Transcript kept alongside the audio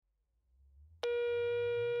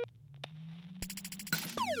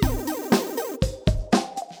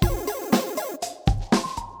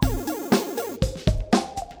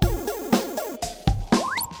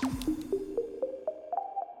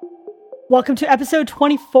Welcome to episode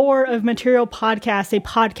 24 of Material Podcast, a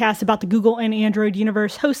podcast about the Google and Android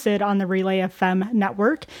universe hosted on the Relay FM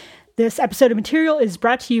network. This episode of Material is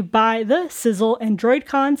brought to you by The Sizzle and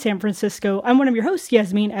DroidCon San Francisco. I'm one of your hosts,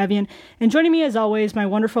 Yasmin Evian, and joining me as always, my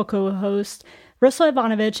wonderful co-host, Rusla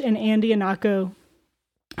Ivanovich and Andy Anako.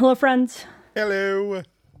 Hello, friends. Hello.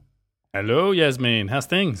 Hello, Yasmin. How's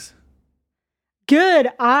things? Good.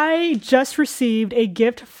 I just received a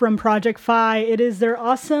gift from Project Fi. It is their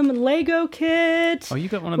awesome Lego kit. Oh, you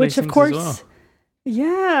got one of these things as well.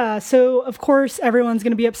 Yeah. So, of course, everyone's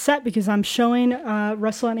going to be upset because I'm showing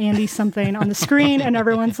Russell and Andy something on the screen, and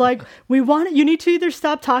everyone's like, you need to either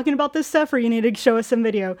stop talking about this stuff or you need to show us some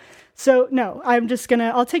video. So, no,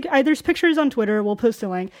 there's pictures on Twitter. We'll post a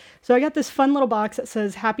link. So I got this fun little box that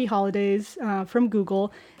says Happy Holidays from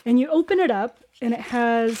Google, and you open it up, and it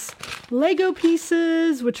has Lego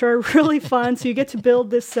pieces, which are really fun. So you get to build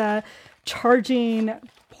this charging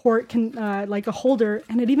port, like a holder,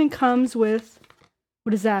 and it even comes with,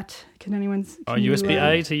 what is that?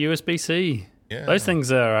 USB-A to USB-C. Yeah. Those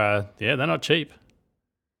things are, they're not cheap.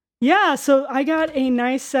 Yeah, so I got a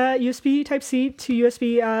nice USB Type-C to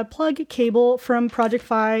USB plug cable from Project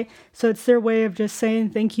Fi. So it's their way of just saying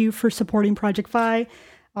thank you for supporting Project Fi.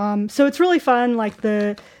 So it's really fun,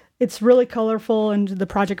 it's really colorful, and the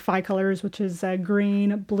Project Fi colors, which is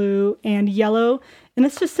green, blue, and yellow. And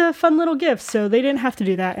it's just a fun little gift. So they didn't have to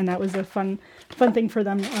do that, and that was a fun thing for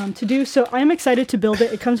them to do. So I'm excited to build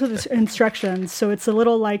it. It comes with instructions. So it's a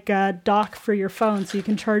little dock for your phone so you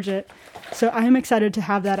can charge it. So I am excited to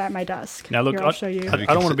have that at my desk. Now look, I'll show you. I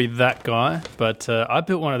don't want to be that guy, but I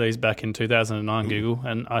built one of these back in 2009, Google,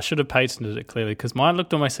 and I should have patented it clearly because mine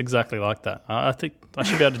looked almost exactly like that. I think I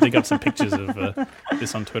should be able to dig up some pictures of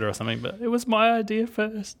this on Twitter or something, but it was my idea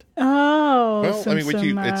first. Oh, well,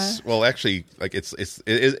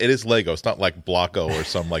 it is Lego. It's not like Blocko or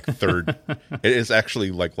some third. It is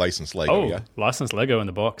actually licensed Lego. Oh, yeah? Licensed Lego in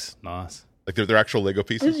the box. Nice. They're actual Lego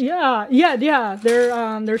pieces? Yeah.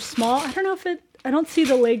 They're small. I don't know I don't see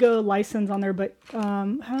the Lego license on there, but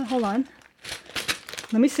hold on.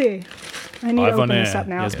 Let me see. I need to open this up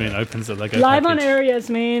now. Yasmin opens the Lego Live package. on air,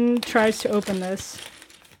 Yasmin tries to open this.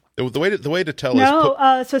 The way to tell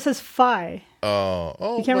is so it says Fi.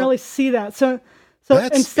 You can't really see that. So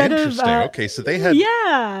that's instead interesting. Of okay, so they had.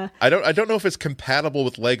 Yeah. I don't know if it's compatible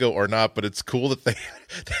with Lego or not, but it's cool that they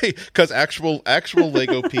because actual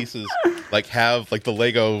Lego pieces have the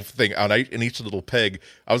Lego thing on in each little peg.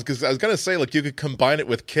 I was gonna say you could combine it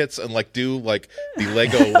with kits and do the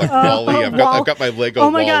Lego Wall-E. I've got my Lego.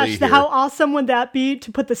 Oh my Wall-E gosh! here. How awesome would that be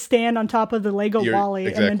to put the stand on top of the Lego Wall-E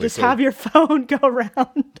and then just have your phone go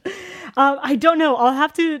around? I don't know. I'll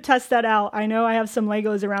have to test that out. I know I have some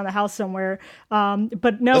Legos around the house somewhere.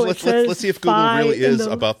 But no, let's see if Google really is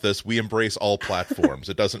about this. We embrace all platforms.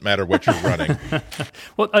 It doesn't matter what you're running.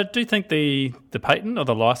 Well, I do think the patent or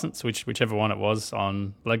the license, whichever one it was,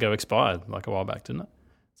 on Lego expired a while back, didn't it?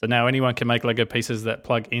 So now anyone can make Lego pieces that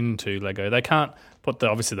plug into Lego. They can't put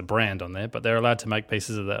obviously the brand on there, but they're allowed to make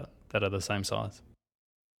pieces of that are the same size.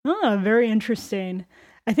 Oh, very interesting.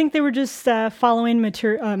 I think they were just following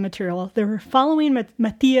material. They were following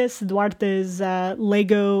Matias Duarte's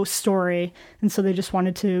Lego story, and so they just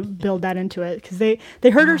wanted to build that into it because they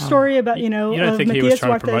heard her story about You don't think he was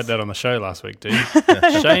trying to promote that on the show last week, do you?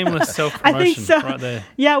 Shameless self-promotion. I think so. Right there.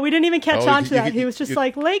 Yeah, we didn't even catch on to that. He was just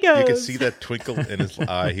Legos. You could see that twinkle in his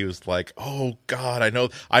eye. He was like, "Oh God, I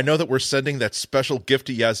know that we're sending that special gift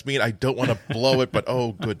to Yasmin. I don't want to blow it, but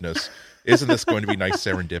oh goodness." Isn't this going to be nice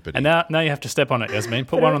serendipity? And now you have to step on it, Yasmin.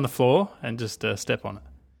 Put one on the floor and just step on it.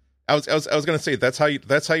 I was going to say that's how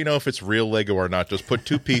you know if it's real Lego or not. Just put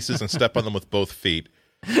two pieces and step on them with both feet.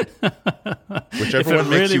 Whichever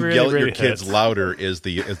one makes you yell at your kids louder is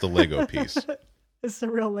the Lego piece. It's the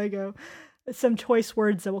real Lego. Some choice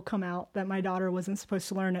words that will come out that my daughter wasn't supposed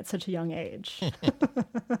to learn at such a young age.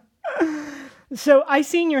 So I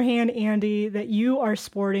see in your hand, Andy, that you are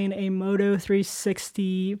sporting a Moto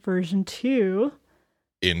 360 version 2.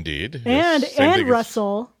 Indeed. And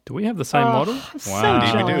Russell. Do we have the same model? I'm so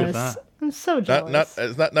jealous. I'm so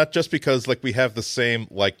jealous. Not just because we have the same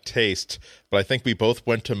taste, but I think we both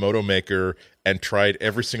went to Moto Maker and tried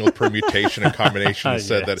every single permutation and combination and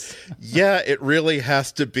said that it really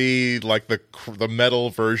has to be the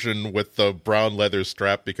metal version with the brown leather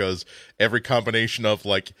strap because every combination of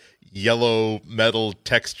yellow metal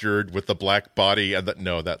textured with the black body and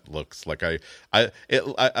that looks like I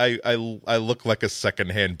look like a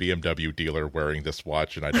secondhand BMW dealer wearing this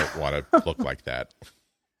watch and I don't want to look like that.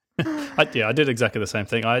 I did exactly the same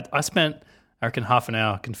thing. I spent, I reckon, half an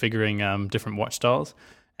hour configuring different watch styles,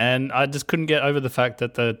 And I just couldn't get over the fact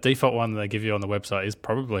that the default one that they give you on the website is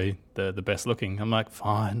probably the best looking. I'm like,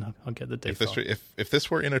 fine, I'll get the default. If this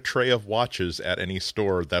were in a tray of watches at any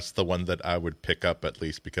store, that's the one that I would pick up, at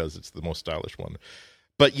least because it's the most stylish one.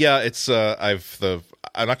 But yeah, it's I'm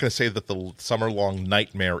not going to say that the summer-long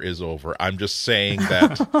nightmare is over. I'm just saying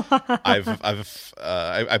that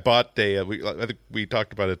I bought I think we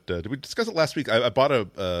talked about it. Did we discuss it last week? I bought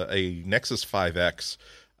a Nexus 5X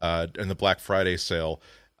in the Black Friday sale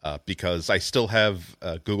because I still have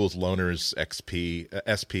Google's Loaners XP,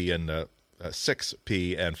 SP, and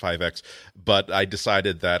 6P and 5X, but I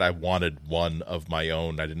decided that I wanted one of my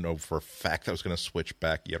own. I didn't know for a fact I was going to switch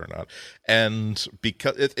back yet or not. And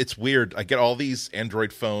because it's weird, I get all these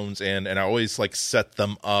Android phones and I always like set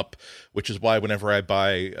them up, which is why whenever I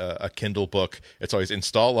buy a Kindle book, it's always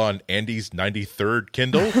install on Andy's 93rd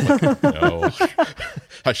Kindle. Like, no.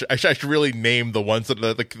 I should really name the ones that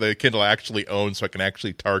the Kindle actually owns so I can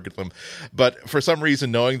actually target them. But for some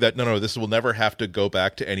reason, knowing that no, this will never have to go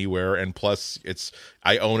back to anywhere, and plus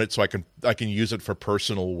I own it so I can use it for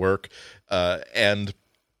personal work, and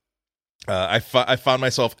I found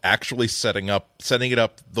myself actually setting it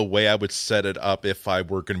up the way I would set it up if I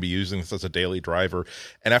were going to be using this as a daily driver.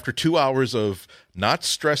 And after 2 hours of not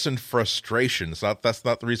stress and frustration, that's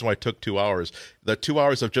not the reason why it took 2 hours. The 2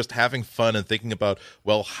 hours of just having fun and thinking about,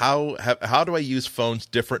 well, how do I use phones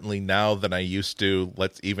differently now than I used to,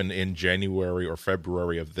 even in January or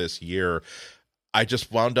February of this year. I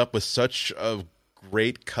just wound up with such a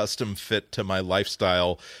great custom fit to my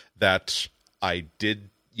lifestyle that I did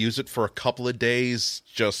use it for a couple of days,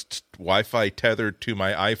 just Wi-Fi tethered to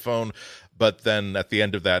my iPhone. But then at the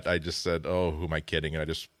end of that, I just said, oh, who am I kidding? And I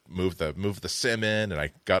just moved the SIM in, and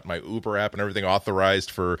I got my Uber app and everything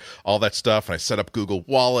authorized for all that stuff. And I set up Google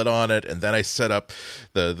Wallet on it, and then I set up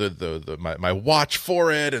my watch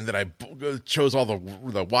for it, and then I chose all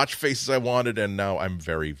the watch faces I wanted, and now I'm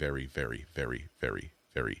very, very, very, very, very,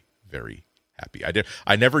 very, very happy.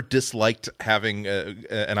 I never disliked having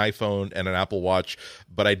an iPhone and an Apple Watch,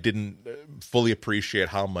 but I didn't fully appreciate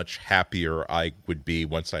how much happier I would be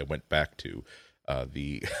once I went back to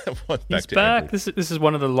He's back. This is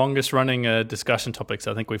one of the longest running discussion topics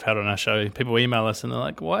I think we've had on our show. People email us and they're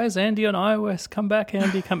like, why is Andy on iOS? Come back,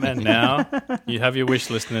 Andy, come back. And now you have your wish,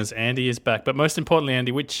 listeners. Andy is back. But most importantly,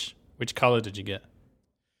 Andy, which color did you get?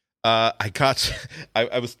 I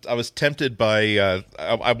was tempted by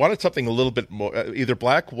I wanted something a little bit more either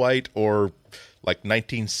black, white, or like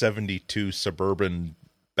 1972 suburban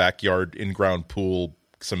backyard in-ground pool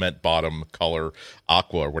cement bottom color,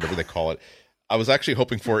 aqua or whatever they call it. I was actually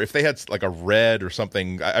hoping for, if they had like a red or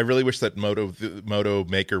something, I really wish that the Moto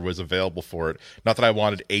Maker was available for it. Not that I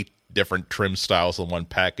wanted 8 different trim styles in one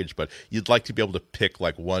package, but you'd like to be able to pick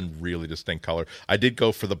like one really distinct color. I did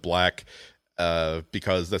go for the black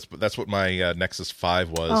because that's what my Nexus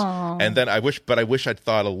 5 was. Aww. And then I wish I'd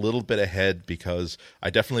thought a little bit ahead, because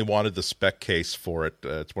I definitely wanted the spec case for it.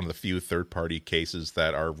 It's one of the few third-party cases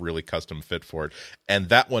that are really custom fit for it. And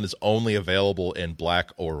that one is only available in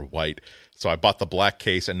black or white. So I bought the black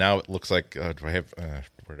case, and now it looks like do I have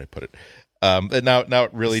where did I put it? And now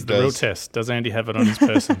it really does. The real test. Does Andy have it on his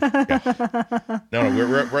person? Yeah. No,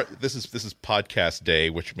 we're this is podcast day,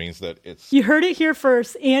 which means that it's. You heard it here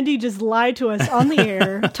first. Andy just lied to us on the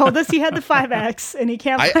air, told us he had the 5X, and he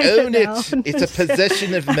can't find it now. I own it. It's a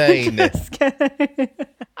possession of mine.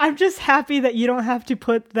 I'm just happy that you don't have to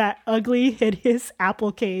put that ugly, hideous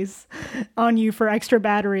Apple case on you for extra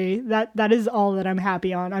battery. That is all that I'm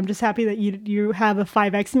happy on. I'm just happy that you have a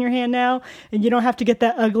 5X in your hand now, and you don't have to get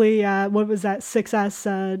that ugly, what was that,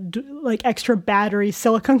 6S, like extra battery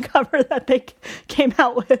silicone cover that they came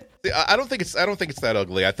out with. I don't think it's that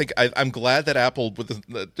ugly. I'm glad that Apple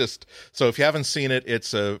just so if you haven't seen it,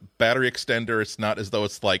 it's a battery extender. It's not as though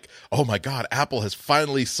it's like, oh my God, Apple has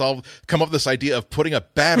finally come up with this idea of putting a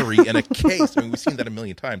battery in a case. I mean, we've seen that a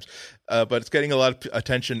million times, but it's getting a lot of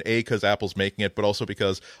attention. A, because Apple's making it, but also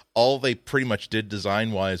because all they pretty much did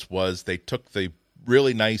design wise was they took the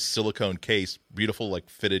really nice silicone case, beautiful like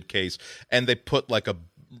fitted case, and they put like a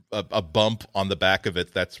bump on the back of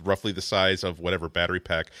it that's roughly the size of whatever battery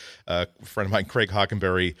pack. A friend of mine, Craig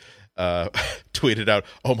Hockenberry, tweeted out,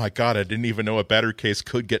 "Oh my God, I didn't even know a battery case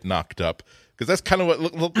could get knocked up." Because that's kind of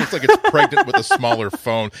what looks like it's pregnant with a smaller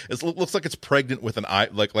phone. It looks like it's pregnant with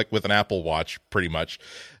like with an Apple Watch, pretty much.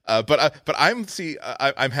 But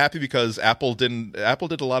I'm happy because Apple did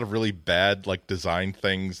a lot of really bad like design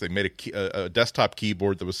things. They made a desktop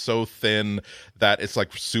keyboard that was so thin that it's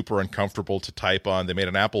like super uncomfortable to type on. They made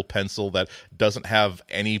an Apple Pencil that doesn't have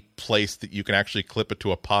any place that you can actually clip it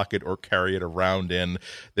to a pocket or carry it around in.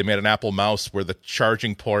 They made an Apple Mouse where the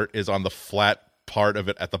charging port is on the flat part of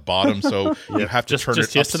it at the bottom, so you have to turn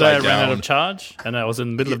it yesterday upside I ran down. out of charge, and I was in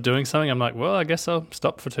the middle of doing something. I'm like, well, I guess I'll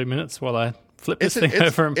stop for 2 minutes while I flip this thing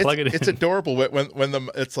over and plug it in. It's adorable when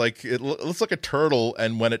it's like it looks like a turtle,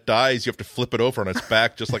 and when it dies, you have to flip it over on its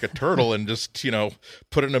back just like a turtle, and just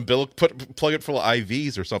put an plug it full of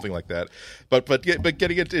IVs or something like that. But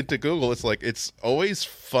getting it into Google, it's like it's always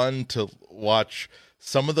fun to watch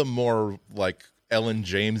some of the more like Ellen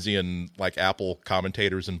Jamesian like Apple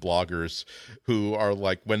commentators and bloggers who are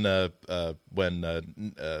like when a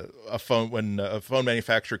phone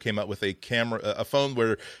manufacturer came out with a phone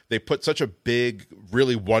where they put such a big,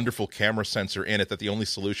 really wonderful camera sensor in it that the only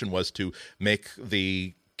solution was to make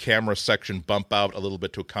the camera section bump out a little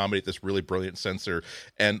bit to accommodate this really brilliant sensor.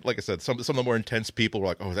 And like I said, some of the more intense people were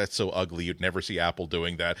like, "Oh, that's so ugly. You'd never see Apple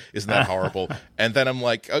doing that. Isn't that horrible?" And then I'm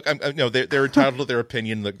like, they're entitled to their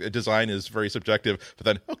opinion. The design is very subjective. But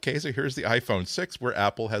then, okay, so here's the iPhone 6 where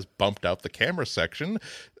Apple has bumped out the camera section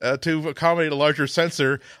to accommodate a larger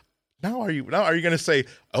sensor. Now are you going to say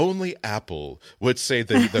only Apple would say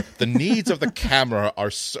the needs of the camera are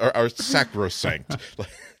sacrosanct?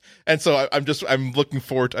 And so I'm looking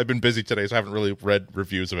forward. I've been busy today, so I haven't really read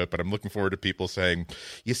reviews of it, but I'm looking forward to people saying,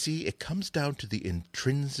 you see, it comes down to the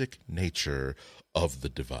intrinsic nature of the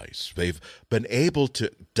device. They've been able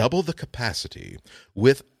to double the capacity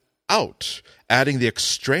without adding the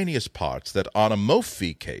extraneous parts that on a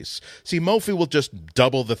Mophie case. See, Mophie will just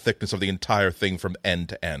double the thickness of the entire thing from end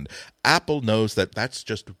to end. Apple knows that that's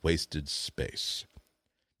just wasted space.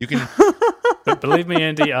 You can... But believe me,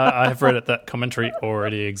 Andy, I have read it. That commentary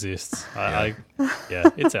already exists.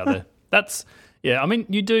 It's out there. I mean,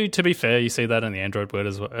 you do, to be fair, you see that in the Android world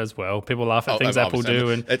as well. People laugh at things Apple do.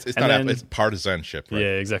 And it's not Apple, it's partisanship. Right?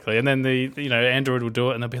 Yeah, exactly. And then Android will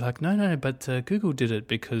do it and they'll be like, no, but Google did it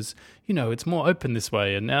because, it's more open this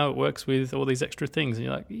way and now it works with all these extra things. And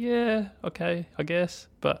you're like, yeah, okay, I guess.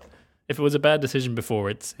 But if it was a bad decision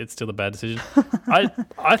before, it's still a bad decision.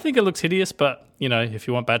 I think it looks hideous, but if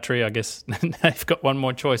you want battery, I guess you've got one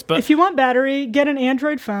more choice. But if you want battery, get an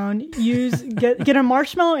Android phone. Get a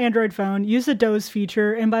Marshmallow Android phone. Use the doze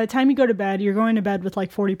feature, and by the time you go to bed, you're going to bed with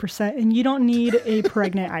like 40%, and you don't need a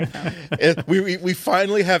pregnant iPhone. We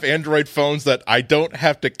finally have Android phones that I don't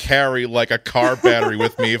have to carry like a car battery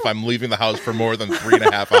with me if I'm leaving the house for more than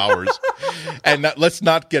 3.5 hours. And let's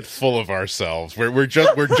not get full of ourselves. We're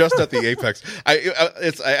just at the apex.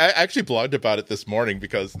 I actually blogged about it this morning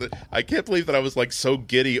because I can't believe that I was like so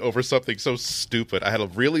giddy over something so stupid. I had a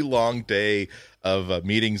really long day of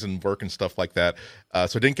meetings and work and stuff like that.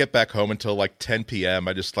 So I didn't get back home until like 10 p.m.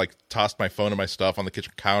 I just like tossed my phone and my stuff on the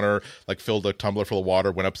kitchen counter, like filled a tumbler full of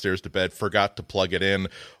water, went upstairs to bed, forgot to plug it in,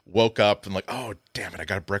 woke up and like, oh, damn it, I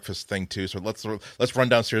got a breakfast thing too. So let's run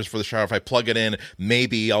downstairs for the shower. If I plug it in,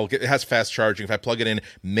 maybe it has fast charging. If I plug it in,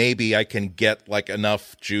 maybe I can get like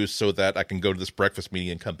enough juice so that I can go to this breakfast meeting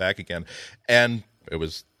and come back again. And it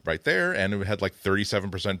was right there, and it had like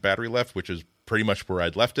 37% battery left, which is pretty much where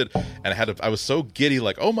I'd left it. And I was so giddy,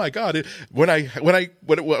 like, oh my god! When I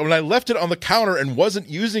left it on the counter and wasn't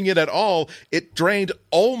using it at all, it drained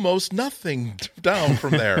almost nothing down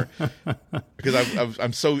from there. Because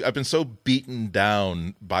I've been so beaten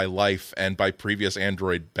down by life and by previous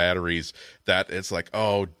Android batteries that it's like,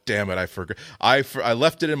 oh damn it, I forgot. I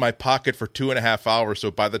left it in my pocket for 2.5 hours. So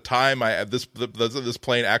by the time this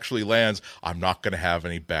plane actually lands, I'm not going to have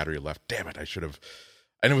any battery left. Damn it, I should have.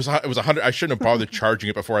 And it was 100. I shouldn't have bothered charging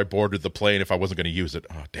it before I boarded the plane if I wasn't going to use it.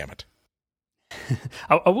 Oh, damn it.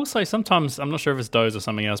 I will say sometimes, I'm not sure if it's doze or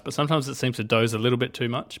something else, but sometimes it seems to doze a little bit too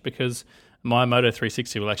much because my Moto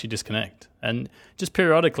 360 will actually disconnect. And just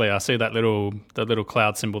periodically I see the little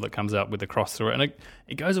cloud symbol that comes up with the cross through it, and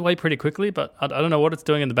it goes away pretty quickly, but I don't know what it's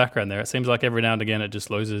doing in the background there. It seems like every now and again it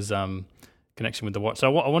just loses connection with the watch.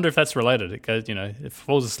 So I wonder if that's related. It goes, it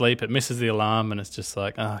falls asleep, it misses the alarm, and it's just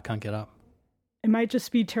like, I can't get up. It might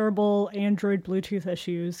just be terrible Android Bluetooth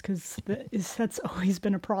issues because that's always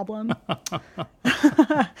been a problem.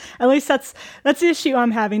 At least that's the issue I'm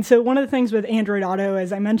having. So one of the things with Android Auto,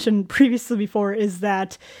 as I mentioned previously before, is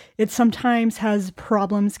that it sometimes has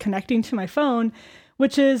problems connecting to my phone,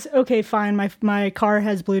 which is, okay, fine. My car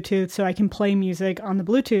has Bluetooth, so I can play music on the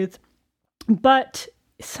Bluetooth. But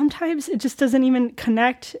sometimes it just doesn't even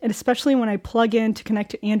connect, and especially when I plug in to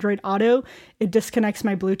connect to Android Auto, it disconnects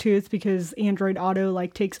my Bluetooth because Android Auto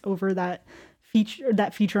like takes over that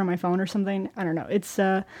feature on my phone or something. I don't know. It's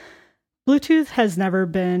Bluetooth has never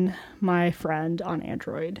been my friend on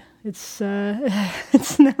Android. It's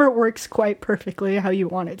never works quite perfectly how you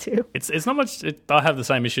want it to. It's not much. I have the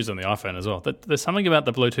same issues on the iPhone as well. There's something about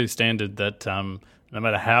the Bluetooth standard that no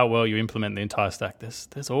matter how well you implement the entire stack,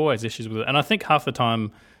 there's always issues with it. And I think half the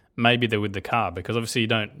time maybe they're with the car, because obviously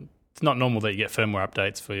it's not normal that you get firmware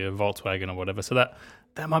updates for your Volkswagen or whatever. So that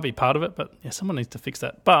might be part of it, but yeah, someone needs to fix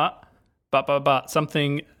that. But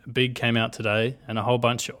something big came out today and a whole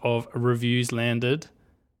bunch of reviews landed.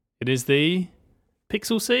 It is the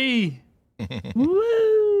Pixel C.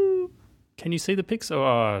 Woo! Can you see the Pixel?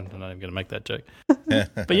 Oh, I'm not even going to make that joke.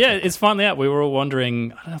 But yeah, it's finally out. We were all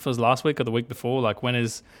wondering, I don't know if it was last week or the week before, like when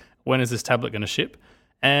is this tablet going to ship?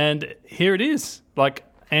 And here it is. Like,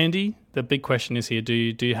 Andy, the big question is here, do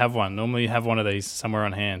you have one? Normally you have one of these somewhere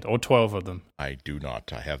on hand, or 12 of them. I do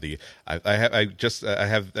not. I just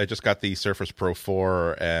got the Surface Pro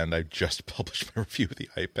 4, and I just published my review of the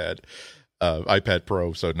iPad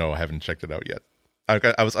Pro, so no, I haven't checked it out yet. I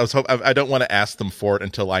don't want to ask them for it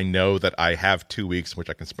until I know that I have 2 weeks in which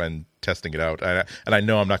I can spend testing it out, and I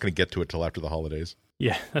know I'm not going to get to it till after the holidays.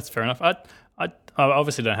 Yeah, that's fair enough. I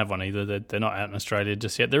obviously don't have one either. They're not out in Australia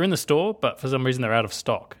just yet. They're in the store, but for some reason they're out of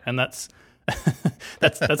stock, and that's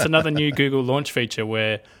another new Google launch feature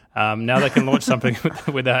where now they can launch something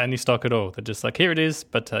without any stock at all. They're just like, here it is,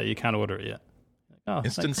 but you can't order it yet. Oh,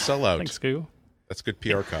 instant sellout. Thanks, Google. That's good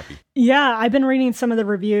PR copy. Yeah, I've been reading some of the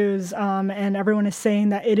reviews, and everyone is saying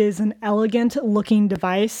that it is an elegant-looking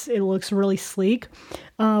device. It looks really sleek.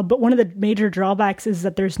 But one of the major drawbacks is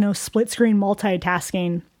that there's no split-screen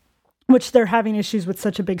multitasking, which they're having issues with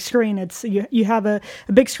such a big screen. It's you have a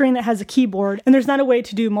big screen that has a keyboard, and there's not a way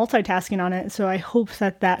to do multitasking on it. So I hope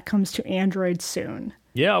that comes to Android soon.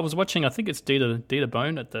 Yeah, I was watching, I think it's Dieter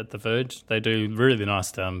Bohn at The Verge. They do really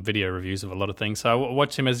nice video reviews of a lot of things. So I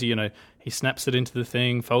watch him as he snaps it into the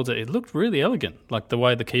thing, folds it. It looked really elegant, like the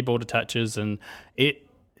way the keyboard attaches, and it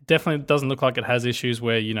definitely doesn't look like it has issues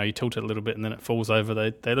where you tilt it a little bit and then it falls over.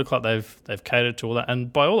 They look like they've catered to all that,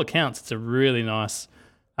 and by all accounts, it's a really nice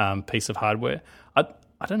piece of hardware.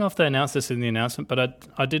 I don't know if they announced this in the announcement, but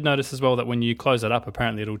I did notice as well that when you close it up,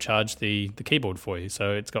 apparently it'll charge the keyboard for you.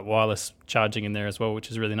 So it's got wireless charging in there as well,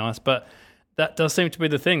 which is really nice. But that does seem to be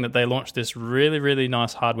the thing, that they launched this really, really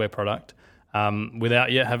nice hardware product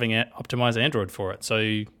without yet having optimized Android for it.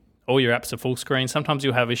 So all your apps are full screen. Sometimes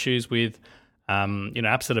you'll have issues with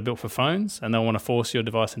apps that are built for phones, and they'll want to force your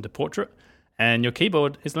device into portrait, and your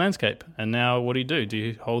keyboard is landscape. And now what do? Do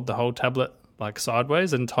you hold the whole tablet like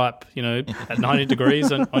sideways and type, at 90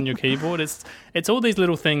 degrees on your keyboard? It's all these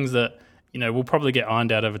little things that, will probably get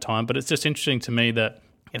ironed out over time, but it's just interesting to me that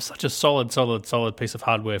you have such a solid piece of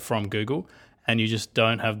hardware from Google, and you just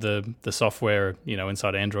don't have the software,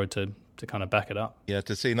 inside Android to kind of back it up. Yeah,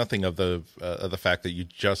 to say nothing of the fact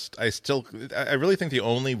that I really think the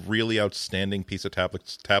only really outstanding piece of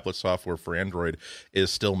tablet software for Android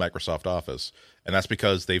is still Microsoft Office. And that's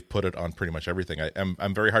because they've put it on pretty much everything.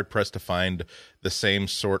 I'm very hard pressed to find the same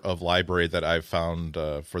sort of library that I've found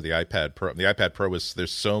for the iPad Pro. The iPad Pro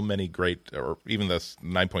there's so many great, or even the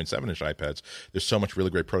 9.7-inch iPads, there's so much really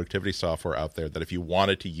great productivity software out there that if you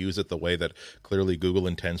wanted to use it the way that clearly Google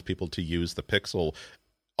intends people to use the Pixel,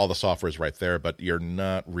 all the software is right there, but you're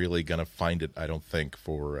not really going to find it, I don't think,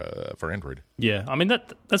 for Android. Yeah, I mean,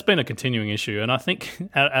 that's been a continuing issue. And I think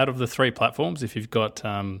out of the three platforms, if you've got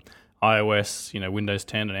iOS, Windows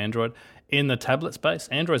 10 and Android, in the tablet space,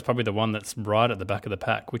 Android's probably the one that's right at the back of the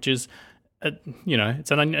pack, which is, it's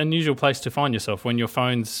an unusual place to find yourself when your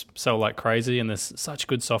phones sell like crazy and there's such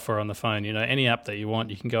good software on the phone. Any app that you want,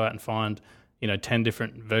 you can go out and find 10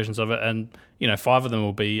 different versions of it, and 5 of them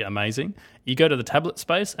will be amazing. You go to the tablet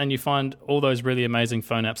space and you find all those really amazing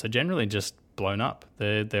phone apps are generally just blown up.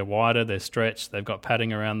 They're wider, they're stretched, they've got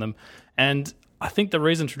padding around them, and I think the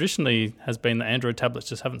reason traditionally has been that Android tablets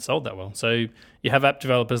just haven't sold that well. So you have app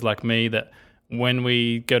developers like me that when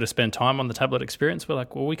we go to spend time on the tablet experience, we're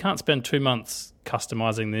like, well, we can't spend 2 months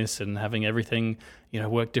customizing this and having everything,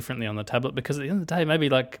 work differently on the tablet, because at the end of the day, maybe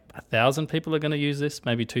like 1,000 people are going to use this,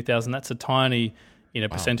 maybe 2,000. That's a tiny,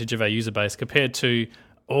 percentage of our user base compared to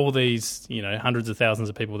all these, hundreds of thousands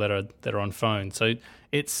of people that are on phones. So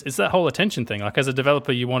it's that whole attention thing. Like, as a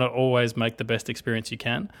developer, you want to always make the best experience you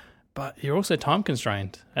can, but you're also time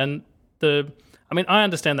constrained. And I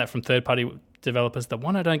understand that from third-party developers. The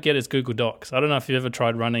one I don't get is Google Docs. I don't know if you've ever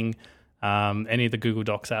tried running any of the Google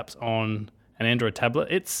Docs apps on an Android tablet.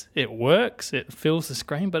 It works, it fills the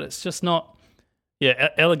screen, but it's just not,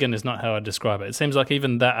 elegant is not how I describe it. It seems like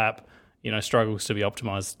even that app, struggles to be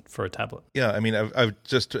optimized for a tablet. Yeah, I mean, I've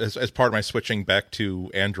just as part of my switching back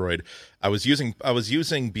to Android, I was using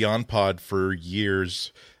BeyondPod for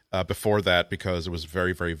years. Before that, because it was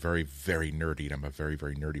very, very, very, very nerdy, and I'm a very,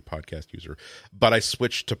 very nerdy podcast user. But I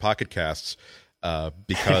switched to Pocket Casts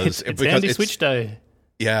because it's Andy Switch Day.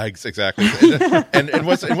 Yeah, exactly. And it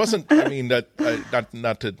wasn't. I mean,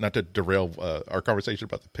 not to derail our conversation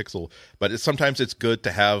about the Pixel, but sometimes it's good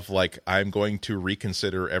to have like I'm going to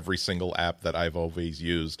reconsider every single app that I've always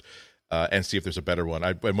used and see if there's a better one.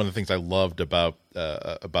 And one of the things I loved about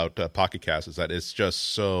Pocket Cast is that it's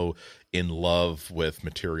just so in love with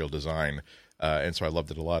material design. And so I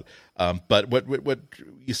loved it a lot. But what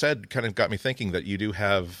you said kind of got me thinking that you do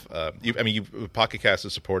have. Pocket Cast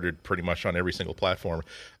is supported pretty much on every single platform.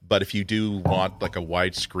 But if you do want like a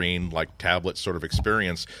widescreen, like tablet sort of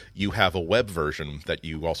experience, you have a web version that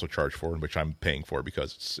you also charge for, and which I'm paying for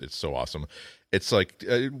because it's so awesome. It's like,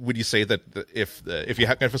 would you say that if you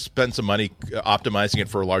have to spend some money optimizing it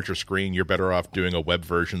for a larger screen, you're better off doing a web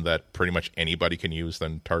version that pretty much anybody can use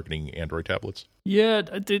than targeting Android tablets? Yeah,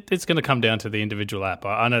 it's going to come down to the individual app.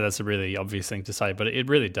 I know that's a really obvious thing to say, but it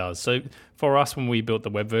really does. So for us, when we built the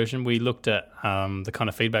web version, we looked at the kind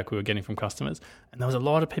of feedback we were getting from customers, and there was a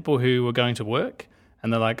lot of people who were going to work,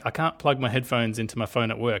 and they're like, I can't plug my headphones into my phone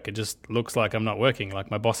at work. It just looks like I'm not working. Like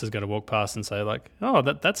my boss is going to walk past and say like, oh,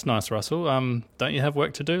 that's nice, Russell. Don't you have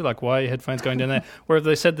work to do? Like why are your headphones going down there? Whereas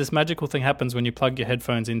they said this magical thing happens when you plug your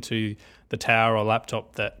headphones into the tower or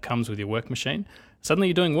laptop that comes with your work machine. Suddenly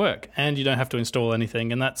you're doing work and you don't have to install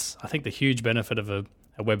anything. And that's, I think, the huge benefit of a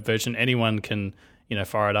web version. Anyone can,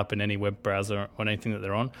 fire it up in any web browser or anything that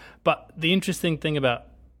they're on. But the interesting thing about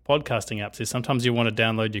podcasting apps is sometimes you want to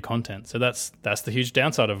download your content. So that's the huge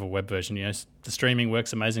downside of a web version. The streaming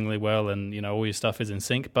works amazingly well and, all your stuff is in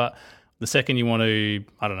sync. But the second you want to,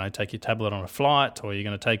 take your tablet on a flight, or you're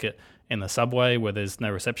going to take it in the subway where there's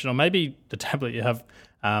no reception, or maybe the tablet you have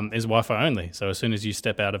is Wi-Fi only. So as soon as you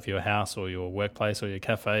step out of your house or your workplace or your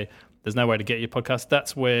cafe, there's no way to get your podcast.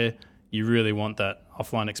 That's where you really want that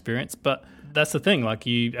offline experience. But that's the thing. Like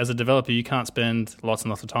you, as a developer, you can't spend lots and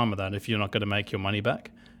lots of time with that if you're not going to make your money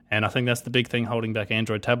back. And I think that's the big thing holding back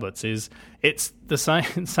Android tablets is it's the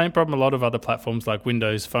same problem a lot of other platforms like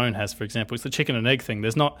Windows Phone has, for example. It's the chicken and egg thing.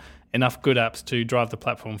 There's not enough good apps to drive the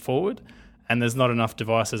platform forward, and there's not enough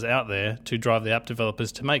devices out there to drive the app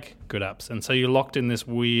developers to make good apps. And so you're locked in this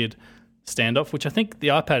weird standoff, which I think the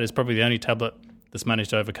iPad is probably the only tablet that's managed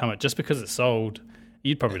to overcome it. Just because it's sold,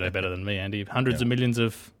 you'd probably know better than me, Andy, hundreds of millions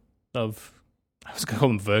of I was going to call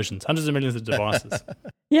them versions, hundreds of millions of devices.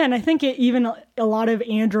 Yeah, and I think even a lot of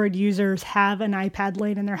Android users have an iPad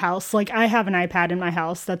laid in their house. Like I have an iPad in my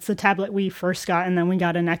house. That's the tablet we first got, and then we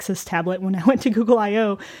got a Nexus tablet when I went to Google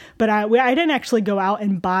I/O. But I didn't actually go out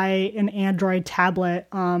and buy an Android tablet.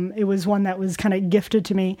 It was one that was kind of gifted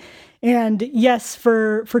to me. And yes,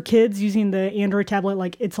 for kids using the Android tablet,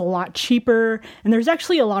 like it's a lot cheaper. And there's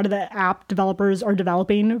actually a lot of the app developers are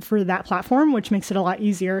developing for that platform, which makes it a lot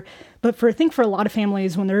easier. But I think for a lot of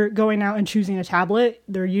families, when they're going out and choosing a tablet,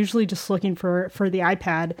 they're usually just looking for the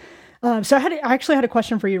iPad. So I actually had a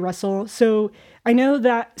question for you, Russell. So I know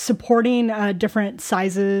that supporting different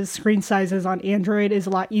screen sizes on Android is a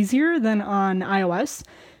lot easier than on iOS.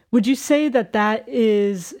 Would you say that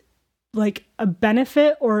is like a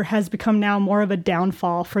benefit or has become now more of a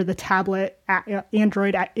downfall for the tablet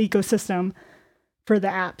Android ecosystem for the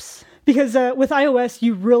apps? Because with iOS,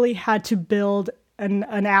 you really had to build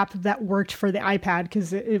an app that worked for the iPad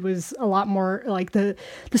because it was a lot more like the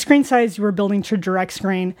screen size you were building to direct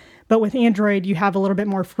screen. But with Android, you have a little bit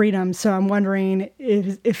more freedom. So I'm wondering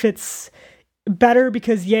if it's better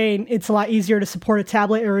because it's a lot easier to support a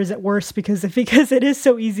tablet, or is it worse because it is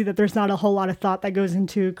so easy that there's not a whole lot of thought that goes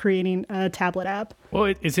into creating a tablet app?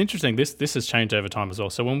 Well, it's interesting. This has changed over time as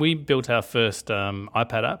well. So when we built our first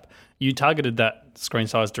iPad app, you targeted that screen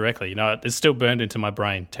size directly. It's still burned into my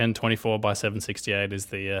brain. 1024 by 768 is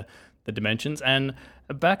the dimensions. And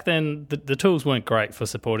back then, the tools weren't great for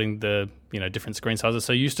supporting the different screen sizes.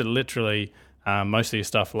 So you used to literally most of your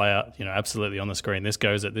stuff lay out, absolutely on the screen. This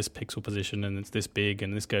goes at this pixel position and it's this big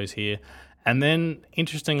and this goes here. And then,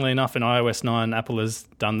 interestingly enough, in iOS 9, Apple has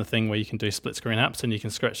done the thing where you can do split screen apps and you can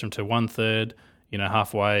stretch them to 1/3,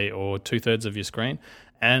 halfway or 2/3 of your screen.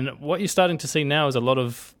 And what you're starting to see now is a lot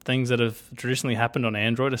of things that have traditionally happened on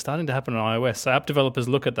Android are starting to happen on iOS. So app developers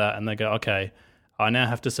look at that and they go, okay, I now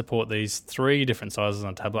have to support these 3 different sizes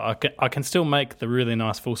on a tablet. I can still make the really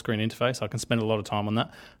nice full screen interface. I can spend a lot of time on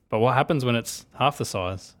that. But what happens when it's half the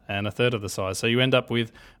size and 1/3 of the size? So you end up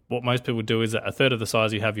with what most people do is at 1/3 of the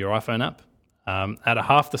size you have your iPhone app. At a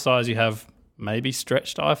half the size you have maybe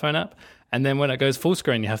stretched iPhone app. And then when it goes full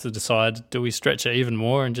screen, you have to decide, do we stretch it even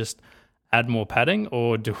more and just add more padding,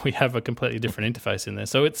 or do we have a completely different interface in there?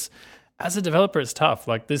 So it's, as a developer, it's tough.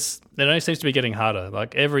 Like this, it only seems to be getting harder.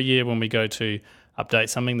 Like every year when we go to update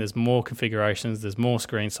something, there's more configurations, there's more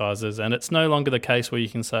screen sizes, and it's no longer the case where you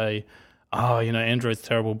can say, Android's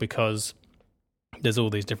terrible because there's all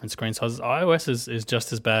these different screen sizes. iOS is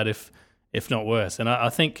just as bad, if not worse. And I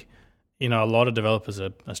think, a lot of developers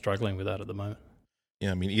are struggling with that at the moment.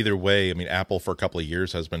 Yeah, I mean, either way, Apple for a couple of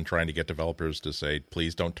years has been trying to get developers to say,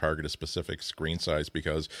 please don't target a specific screen size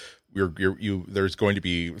because there's going to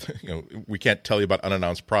be, we can't tell you about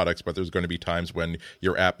unannounced products, but there's going to be times when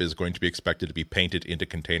your app is going to be expected to be painted into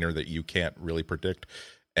container that you can't really predict.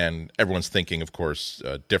 And everyone's thinking, of course,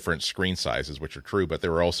 different screen sizes, which are true, but they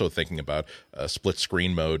were also thinking about split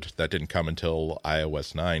screen mode that didn't come until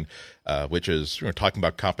iOS 9, which is talking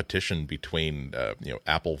about competition between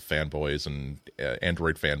Apple fanboys and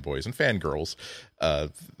Android fanboys and fangirls.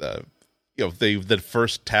 The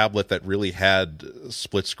first tablet that really had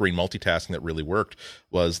split screen multitasking that really worked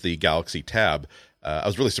was the Galaxy Tab. I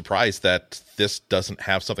was really surprised that this doesn't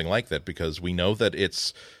have something like that because we know that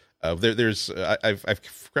it's. I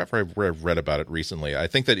forgot where I've read about it recently. I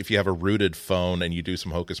think that if you have a rooted phone and you do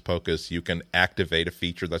some hocus pocus, you can activate a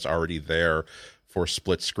feature that's already there for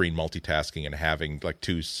split screen multitasking and having like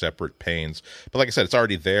two separate panes. But like I said, it's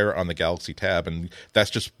already there on the Galaxy Tab, and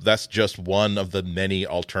that's just one of the many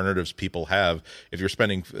alternatives people have. If you're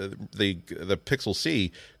spending the Pixel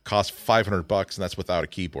C costs $500, and that's without a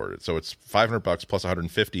keyboard. So it's $500 plus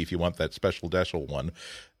 $150 if you want that special Deschel one.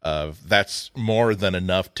 That's more than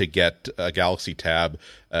enough to get a Galaxy Tab.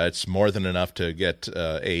 It's more than enough to get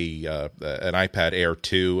an iPad Air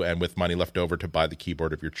 2, and with money left over to buy the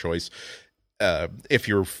keyboard of your choice. If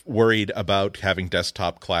you're worried about having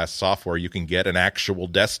desktop class software, you can get an actual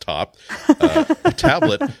desktop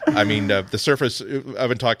tablet. I mean, the Surface, I've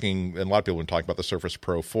been talking, and a lot of people have been talking about the Surface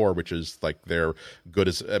Pro 4, which is like their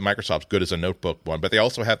Microsoft's good as a notebook one. But they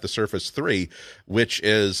also have the Surface 3, which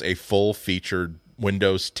is a full-featured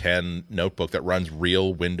Windows 10 notebook that runs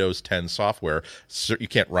real Windows 10 software. So you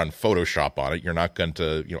can't run Photoshop on it. You're not going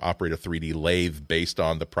to operate a 3D lathe based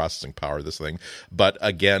on the processing power of this thing. But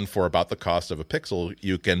again, for about the cost of a Pixel,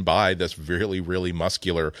 you can buy this really, really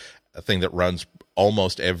muscular thing that runs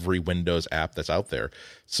almost every Windows app that's out there.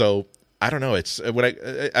 So I don't know. It's when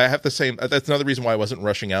I have the same. That's another reason why I wasn't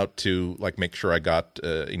rushing out to make sure I got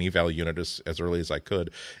an eval unit as early as I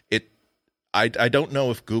could. I don't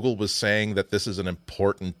know if Google was saying that this is an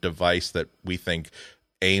important device that we think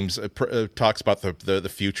talks about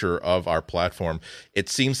the future of our platform. It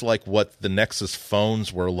seems like what the Nexus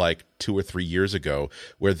phones were like 2 or 3 years ago,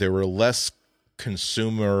 where there were less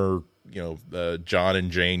consumer, John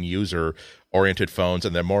and Jane user oriented phones,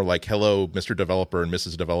 and they're more like, hello, Mr. Developer and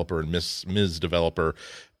Mrs. Developer and Ms. Developer.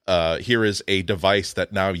 Here is a device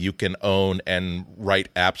that now you can own and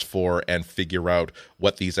write apps for and figure out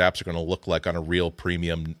what these apps are going to look like on a real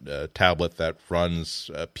premium tablet that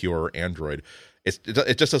runs pure Android.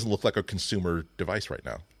 It just doesn't look like a consumer device right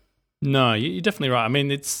now. No, you're definitely right. I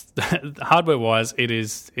mean, it's hardware-wise, it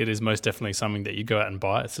is most definitely something that you go out and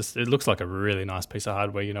buy. It looks like a really nice piece of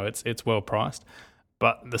hardware. It's well priced,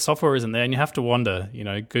 but the software isn't there, and you have to wonder.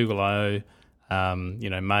 Google I/O,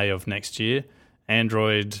 May of next year.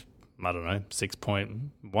 Android, I don't know,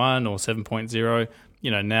 6.1 or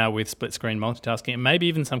 7.0, now with split screen multitasking, and maybe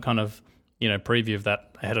even some kind of, preview of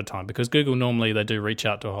that ahead of time, because Google normally they do reach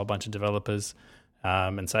out to a whole bunch of developers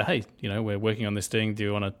and say, hey, we're working on this thing. Do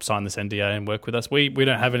you want to sign this NDA and work with us? We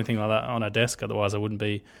don't have anything like that on our desk. Otherwise, I wouldn't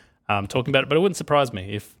be talking about it. But it wouldn't surprise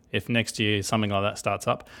me if next year something like that starts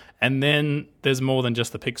up. And then there's more than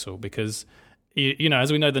just the Pixel, because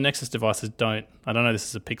as we know, the Nexus devices I don't know this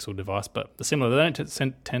is a Pixel device, but they're similar. They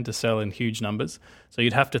don't tend to sell in huge numbers. So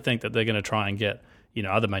you'd have to think that they're going to try and get,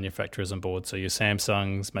 other manufacturers on board. So your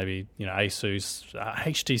Samsungs, maybe, Asus,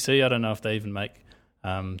 HTC, I don't know if they even make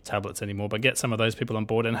tablets anymore, but get some of those people on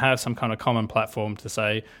board and have some kind of common platform to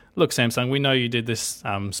say, look, Samsung, we know you did this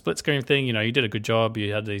split screen thing. You did a good job.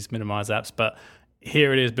 You had these minimized apps, but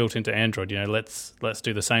here it is built into Android. Let's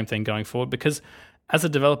do the same thing going forward, because as a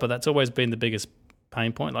developer, that's always been the biggest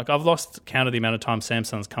pain point. Like, I've lost count of the amount of times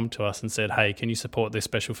Samsung's come to us and said, hey, can you support this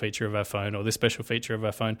special feature of our phone or this special feature of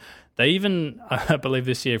our phone? They even, I believe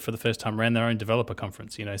this year for the first time, ran their own developer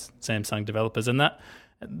conference, Samsung developers. And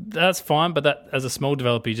that's fine, but that as a small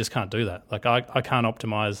developer, you just can't do that. Like, I can't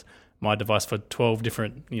optimize my device for 12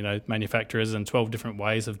 different, manufacturers and 12 different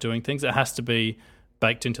ways of doing things. It has to be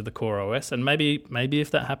baked into the core OS. And maybe if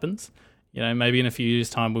that happens, maybe in a few years'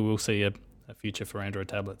 time, we will see a future for Android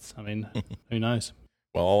tablets. I mean, who knows?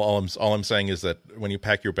 Well, all I'm saying is that when you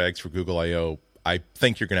pack your bags for Google I/O, I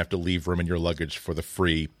think you're going to have to leave room in your luggage for the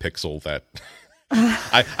free Pixel that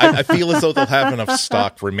I feel as though they'll have enough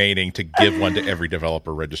stock remaining to give one to every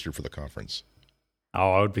developer registered for the conference.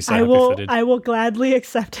 Oh, I would be so happy if they did. I will gladly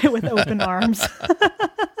accept it with open arms.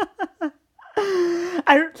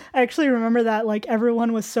 I actually remember that, like,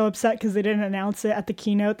 everyone was so upset because they didn't announce it at the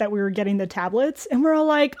keynote that we were getting the tablets. And we're all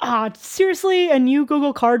like, seriously? A new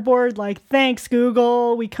Google Cardboard? Like, thanks,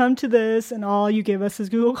 Google. We come to this and all you give us is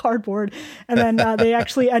Google Cardboard. And then they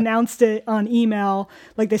actually announced it on email.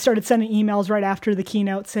 Like, they started sending emails right after the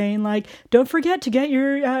keynote saying, like, don't forget to get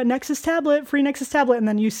your Nexus tablet, free Nexus tablet. And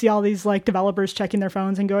then you see all these, like, developers checking their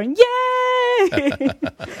phones and going, yay!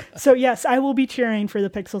 So, yes, I will be cheering for the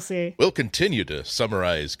Pixel C. We'll continue to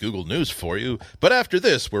summarize Google News for you, but after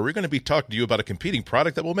this, where we're going to be talking to you about a competing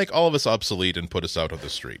product that will make all of us obsolete and put us out on the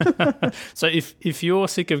street. So if you're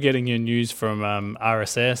sick of getting your news from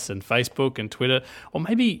RSS and Facebook and Twitter, or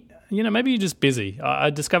maybe you're just busy.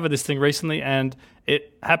 I discovered this thing recently, and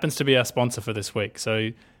it happens to be our sponsor for this week.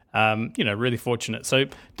 So, really fortunate. So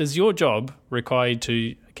does your job require you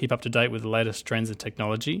to keep up to date with the latest trends in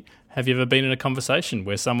technology? Have you ever been in a conversation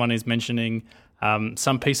where someone is mentioning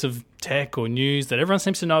some piece of tech or news that everyone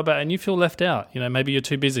seems to know about and you feel left out? Maybe you're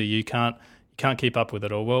too busy, you can't keep up with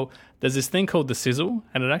it all. Well, there's this thing called the Sizzle,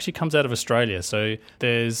 and it actually comes out of Australia. So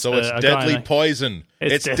there's it's deadly poison.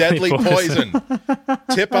 It's deadly poison.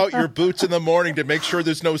 Tip out your boots in the morning to make sure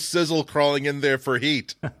there's no sizzle crawling in there for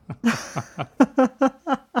heat.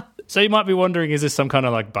 So you might be wondering, is this some kind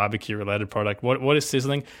of like barbecue related product? What is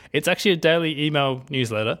Sizzling? It's actually a daily email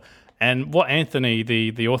newsletter. And what Anthony,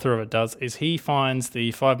 the author of it, does is he finds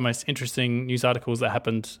the 5 most interesting news articles that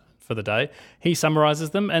happened for the day. He summarizes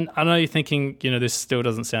them. And I know you're thinking, this still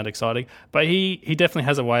doesn't sound exciting, but he definitely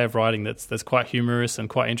has a way of writing that's quite humorous and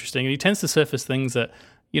quite interesting. And he tends to surface things that,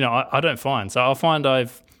 I don't find. So I'll find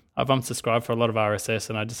I've unsubscribed for a lot of RSS,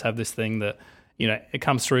 and I just have this thing that, it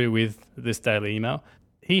comes through with this daily email.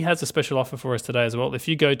 He has a special offer for us today as well. If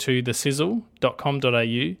you go to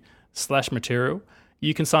thesizzle.com.au/material,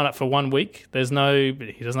 you can sign up for 1 week. He doesn't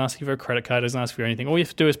ask you for a credit card, doesn't ask you for anything. All you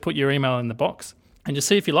have to do is put your email in the box and just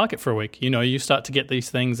see if you like it for a week. You start to get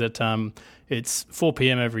these things at it's 4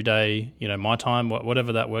 p.m. every day, my time,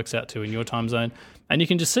 whatever that works out to in your time zone. And you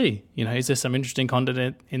can just see, is there some interesting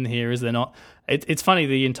content in here? Is there not? It's funny,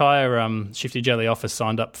 the entire Shifty Jelly office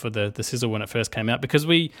signed up for the Sizzle when it first came out, because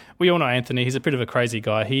we all know Anthony. He's a bit of a crazy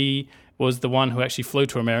guy. He was the one who actually flew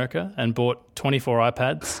to America and bought 24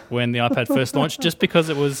 iPads when the iPad first launched, just because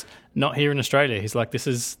it was not here in Australia. He's like, this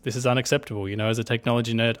is unacceptable. As a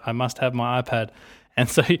technology nerd, I must have my iPad. And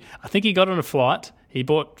so I think he got on a flight. He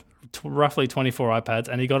bought roughly 24 iPads,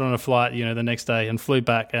 and he got on a flight, the next day and flew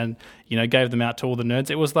back and, gave them out to all the nerds.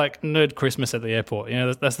 It was like nerd Christmas at the airport.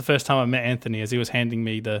 That's the first time I met Anthony, as he was handing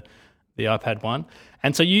me the iPad 1.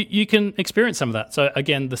 And so you can experience some of that. So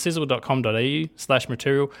again,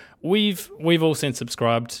 thesizzle.com.au/material. We've all since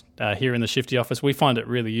subscribed here in the Shifty office. We find it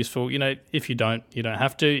really useful. If you don't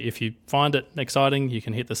have to. If you find it exciting, you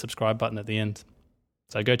can hit the subscribe button at the end.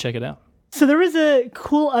 So go check it out. So there was a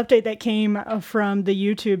cool update that came from the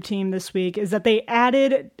YouTube team this week, is that they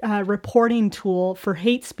added a reporting tool for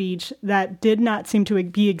hate speech that did not seem to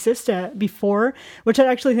exist before, which I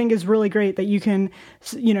actually think is really great, that you can,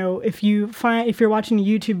 if you're watching a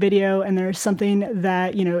YouTube video and there's something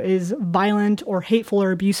that, is violent or hateful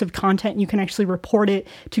or abusive content, you can actually report it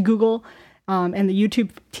to Google. And the YouTube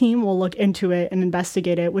team will look into it and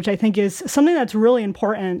investigate it, which I think is something that's really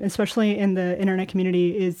important, especially in the internet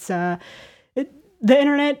community. The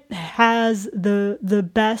internet has the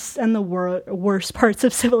best and the worst parts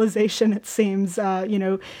of civilization, it seems.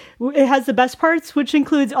 It has the best parts, which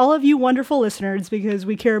includes all of you wonderful listeners, because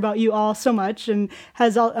we care about you all so much, and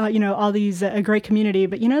has all these a great community.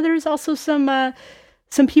 But there's also some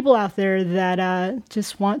people out there that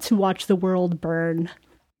just want to watch the world burn.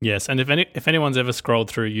 Yes, and if anyone's ever scrolled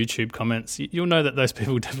through YouTube comments, you'll know that those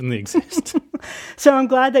people definitely exist. So I'm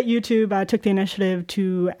glad that YouTube took the initiative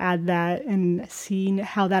to add that and seeing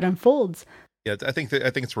how that unfolds. Yeah, I think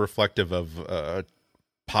it's reflective of a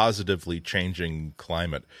positively changing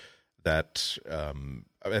climate. That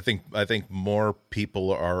I think more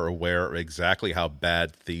people are aware of exactly how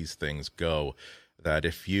bad these things go. That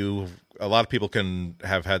a lot of people can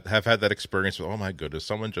have had that experience with, oh my goodness,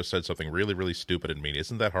 someone just said something really, really stupid and mean.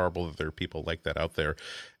 Isn't that horrible that there are people like that out there?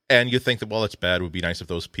 And you think that, well, it's bad. It would be nice if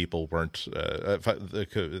those people weren't,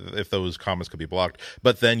 if those comments could be blocked.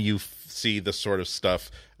 But then you see the sort of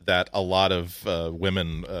stuff that a lot of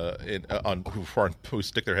women who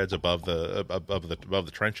stick their heads above the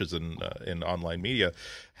trenches in online media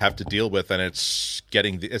have to deal with, and it's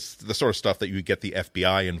the sort of stuff that you get the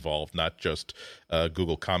FBI involved, not just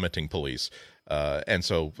Google commenting police. And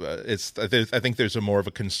so I think there's a more of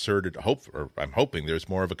a concerted I'm hoping there's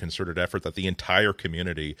more of a concerted effort that the entire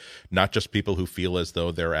community, not just people who feel as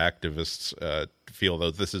though they're activists, feel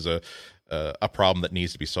that this is a problem that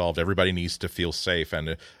needs to be solved. Everybody needs to feel safe,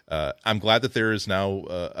 and I'm glad that there is now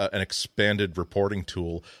an expanded reporting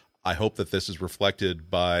tool. I hope that this is reflected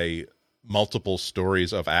by multiple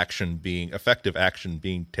stories of effective action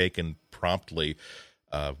being taken promptly.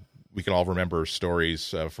 We can all remember stories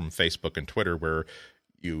from Facebook and Twitter where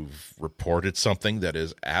you've reported something that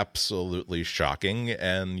is absolutely shocking,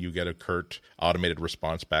 and you get a curt automated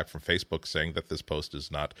response back from Facebook saying that this post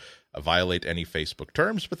does not violate any Facebook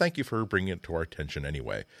terms, but thank you for bringing it to our attention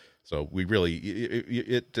anyway. So we really,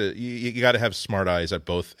 you got to have smart eyes at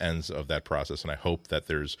both ends of that process, and I hope that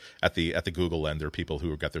there's at the Google end there are people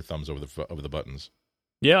who have got their thumbs over the buttons.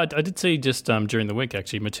 Yeah, I did see just during the week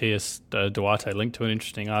actually, Matthias Duarte linked to an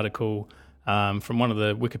interesting article from one of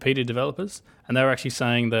the Wikipedia developers, and they were actually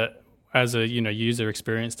saying that as a user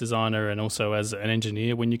experience designer and also as an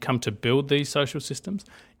engineer, when you come to build these social systems,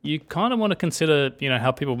 you kind of want to consider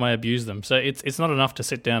how people may abuse them. So it's not enough to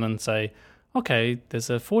sit down and say, okay, there's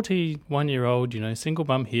a 41-year-old single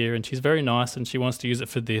mum here, and she's very nice and she wants to use it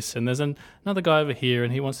for this, and there's another guy over here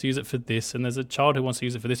and he wants to use it for this, and there's a child who wants to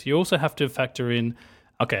use it for this. You also have to factor in,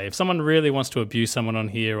 okay, if someone really wants to abuse someone on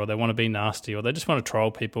here, or they want to be nasty, or they just want to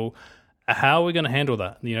troll people, how are we going to handle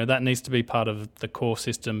that? That needs to be part of the core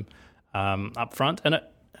system up front. And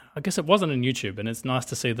I guess it wasn't in YouTube, and it's nice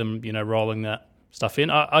to see them, rolling that stuff in.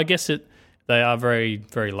 I guess they are very,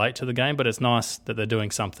 very late to the game, but it's nice that they're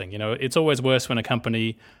doing something. It's always worse when a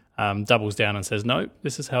company doubles down and says, no,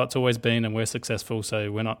 this is how it's always been, and we're successful,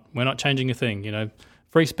 so we're not changing a thing.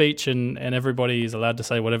 Free speech and everybody is allowed to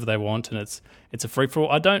say whatever they want, and it's a free for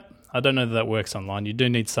all. I don't know that works online. You do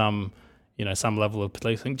need some level of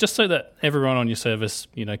policing, just so that everyone on your service,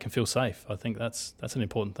 can feel safe. I think that's an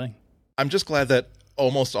important thing. I'm just glad that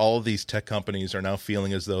almost all of these tech companies are now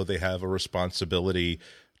feeling as though they have a responsibility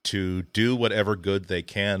to do whatever good they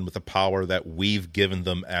can with the power that we've given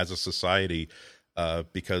them as a society.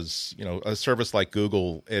 Because, a service like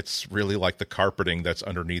Google, it's really like the carpeting that's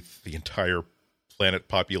underneath the entire planet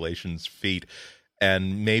population's feet.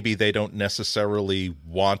 And maybe they don't necessarily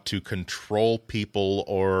want to control people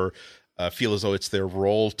or feel as though it's their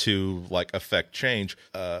role to affect change.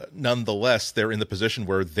 Nonetheless, they're in the position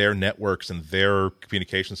where their networks and their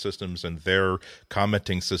communication systems and their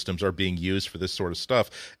commenting systems are being used for this sort of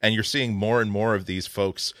stuff. And you're seeing more and more of these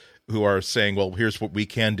folks who are saying, well, here's what we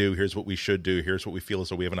can do, here's what we should do, here's what we feel as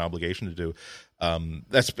though we have an obligation to do.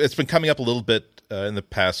 It's been coming up a little bit in the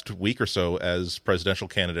past week or so as presidential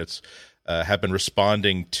candidates have been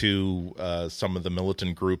responding to some of the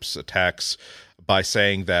militant groups' attacks by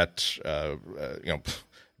saying that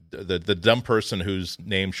the dumb person whose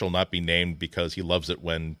name shall not be named because he loves it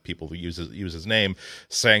when people use his name,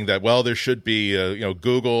 saying that, well, there should be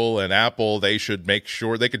Google and Apple, they should make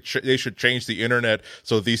sure they should change the internet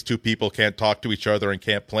so these two people can't talk to each other and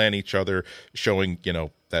can't plan each other, showing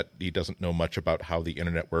that he doesn't know much about how the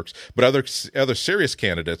internet works. But other serious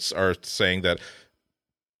candidates are saying that,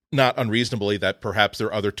 not unreasonably, that perhaps there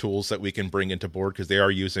are other tools that we can bring into board because they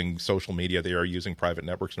are using social media, they are using private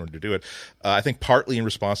networks in order to do it. I think partly in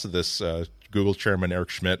response to this, Google chairman Eric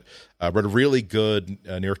Schmidt wrote a really good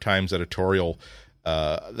New York Times editorial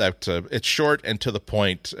that it's short and to the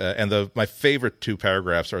point. And my favorite two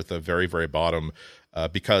paragraphs are at the very, very bottom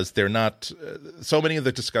because they're not so many of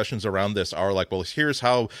the discussions around this are like, well, here's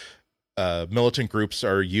how militant groups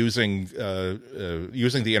are using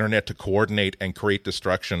the internet to coordinate and create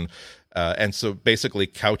destruction, and so basically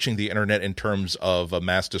couching the internet in terms of a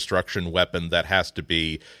mass destruction weapon that has to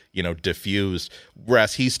be diffused,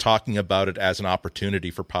 whereas he's talking about it as an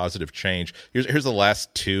opportunity for positive change. Here's the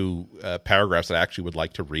last two paragraphs that I actually would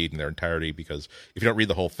like to read in their entirety, because if you don't read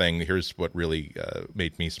the whole thing, here's what really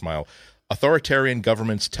made me smile. Authoritarian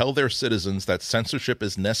governments tell their citizens that censorship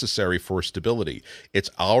is necessary for stability. It's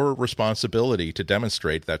our responsibility to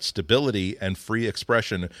demonstrate that stability and free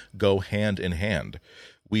expression go hand in hand.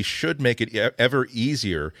 We should make it ever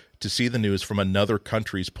easier to see the news from another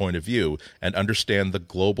country's point of view and understand the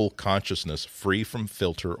global consciousness free from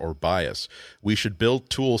filter or bias. We should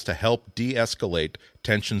build tools to help de-escalate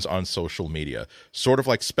tensions on social media, sort of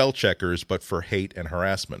like spell checkers, but for hate and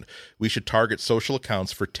harassment. We should target social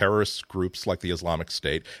accounts for terrorist groups like the Islamic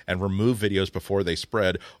State and remove videos before they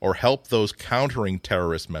spread, or help those countering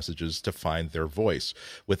terrorist messages to find their voice.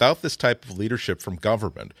 Without this type of leadership from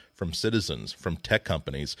government, from citizens, from tech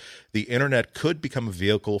companies, the internet could become a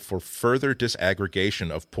vehicle for further disaggregation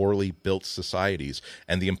of poorly built societies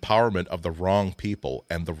and the empowerment of the wrong people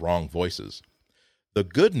and the wrong voices. The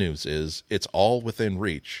good news is it's all within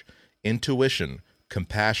reach. Intuition,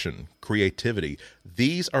 compassion, creativity.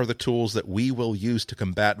 These are the tools that we will use to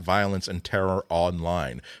combat violence and terror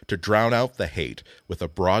online, to drown out the hate with a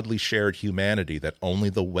broadly shared humanity that only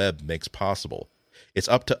the web makes possible. It's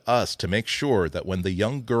up to us to make sure that when the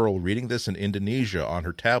young girl reading this in Indonesia on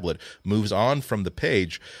her tablet moves on from the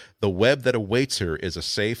page, the web that awaits her is a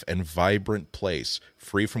safe and vibrant place,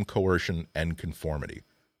 free from coercion and conformity.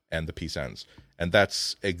 And the piece ends. And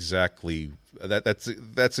that's exactly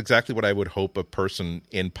what I would hope a person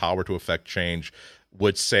in power to affect change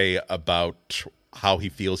would say about how he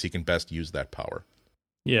feels he can best use that power.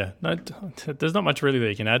 Yeah, no, there's not much really that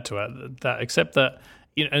you can add to it, except that,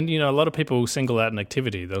 a lot of people single out an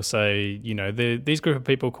activity. They'll say, these group of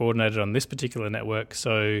people coordinated on this particular network,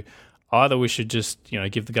 so either we should just,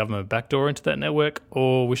 give the government a backdoor into that network,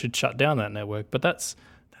 or we should shut down that network. But that's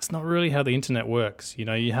not really how the internet works.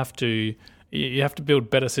 You have to build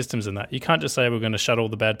better systems than that. You can't just say we're going to shut all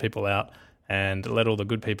the bad people out and let all the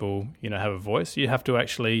good people, have a voice. You have to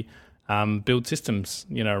actually build systems,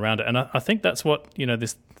 around it. And I think that's what,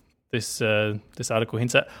 this article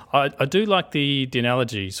hints at. I do like the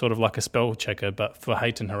analogy, sort of like a spell checker, but for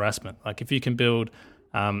hate and harassment. Like if you can build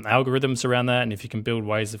algorithms around that, and if you can build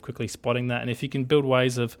ways of quickly spotting that, and if you can build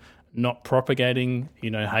ways of not propagating,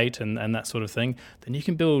 hate and that sort of thing, then you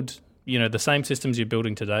can build, the same systems you're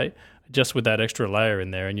building today, just with that extra layer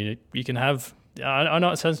in there, and you can have. I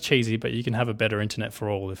know it sounds cheesy, but you can have a better internet for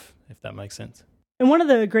all, if that makes sense. And one of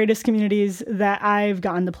the greatest communities that I've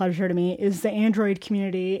gotten the pleasure to meet is the Android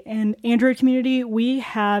community. And Android community, we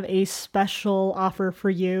have a special offer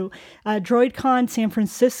for you. DroidCon San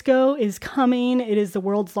Francisco is coming. It is the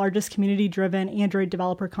world's largest community-driven Android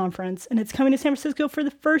developer conference. And it's coming to San Francisco for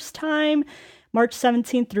the first time, March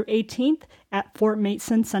 17th through 18th at Fort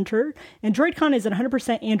Mason Center. And DroidCon is a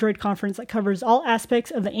 100% Android conference that covers all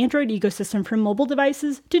aspects of the Android ecosystem, from mobile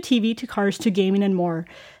devices to TV to cars to gaming and more.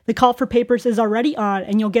 The call for papers is already on,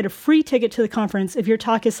 and you'll get a free ticket to the conference if your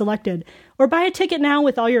talk is selected. Or buy a ticket now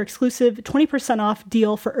with all your exclusive 20% off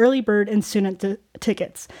deal for early bird and student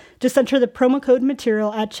tickets. Just enter the promo code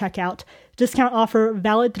material at checkout. Discount offer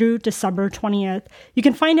valid through December 20th. You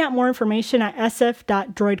can find out more information at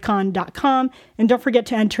sf.droidcon.com, and don't forget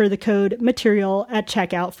to enter the code material at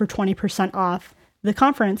checkout for 20% off the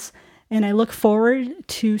conference. And I look forward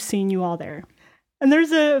to seeing you all there. And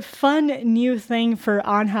there's a fun new thing for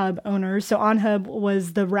OnHub owners. So OnHub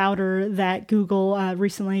was the router that Google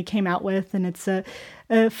recently came out with, and it's a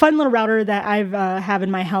fun little router that I've have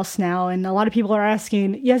in my house now. And a lot of people are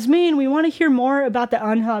asking, Yasmin, we want to hear more about the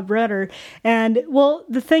OnHub router. And well,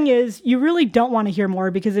 the thing is, you really don't want to hear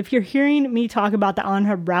more, because if you're hearing me talk about the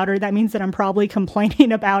OnHub router, that means that I'm probably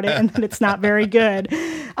complaining about it and that it's not very good.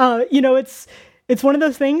 It's one of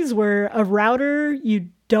those things where a router, you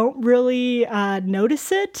don't really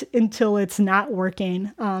notice it until it's not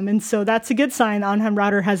working. And so that's a good sign. The OnHub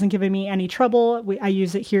router hasn't given me any trouble. I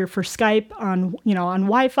use it here for Skype on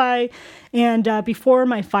Wi-Fi. And before,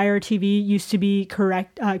 my Fire TV used to be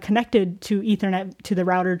connected to Ethernet to the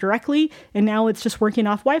router directly, and now it's just working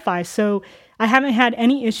off Wi-Fi. So I haven't had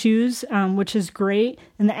any issues, which is great.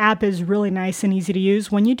 And the app is really nice and easy to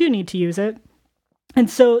use when you do need to use it. And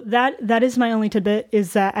so that is my only tidbit,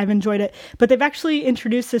 is that I've enjoyed it. But they've actually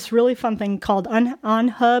introduced this really fun thing called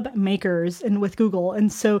OnHub Makers with Google. And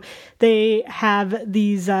so they have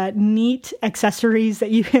these neat accessories that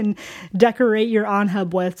you can decorate your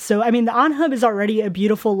OnHub with. So, I mean, the OnHub is already a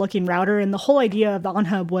beautiful looking router. And the whole idea of the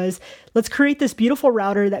OnHub was, let's create this beautiful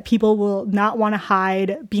router that people will not want to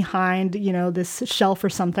hide behind, this shelf or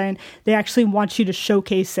something. They actually want you to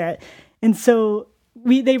showcase it. And so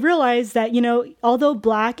they realized that, although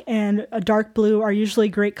black and a dark blue are usually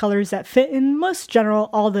great colors that fit in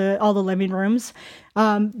all the living rooms,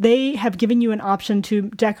 they have given you an option to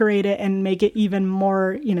decorate it and make it even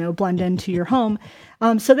more, blend into your home.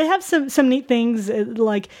 So they have some neat things,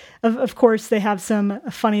 like, of course, they have some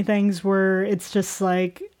funny things where it's just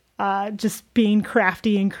like, just being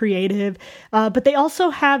crafty and creative. But they also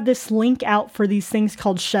have this link out for these things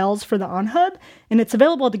called shells for the OnHub, and it's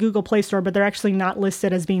available at the Google Play Store, but they're actually not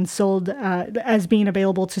listed as being sold, as being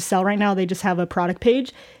available to sell right now. They just have a product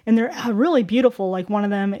page, and they're really beautiful. Like, one of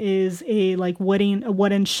them is a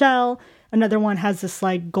wooden shell. Another one has this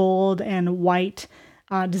like gold and white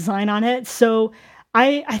design on it. So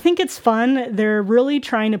I think it's fun. They're really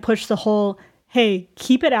trying to push the whole, hey,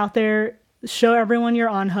 keep it out there. Show everyone your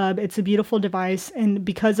OnHub. It's a beautiful device, and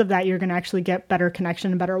because of that, you're going to actually get better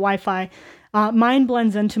connection and better Wi-Fi. Mine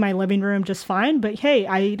blends into my living room just fine, but hey,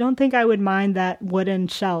 I don't think I would mind that wooden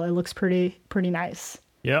shell. It looks pretty nice.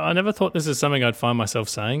 Yeah, I never thought this is something I'd find myself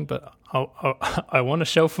saying, but I want a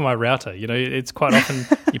shelf for my router. You know, it's quite often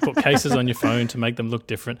you put cases on your phone to make them look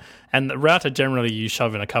different. And the router generally you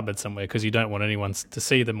shove in a cupboard somewhere because you don't want anyone to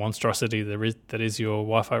see the monstrosity that is your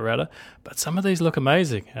Wi-Fi router. But some of these look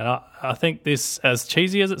amazing. And I think this, as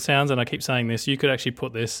cheesy as it sounds, and I keep saying this, you could actually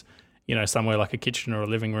put this, you know, somewhere like a kitchen or a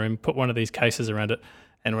living room, put one of these cases around it,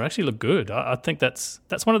 and it will actually look good. I think that's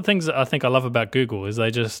one of the things that I think I love about Google is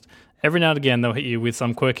they just... Every now and again, they'll hit you with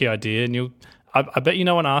some quirky idea, and I bet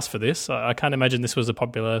no one asked for this. I can't imagine this was a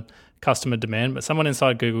popular customer demand, but someone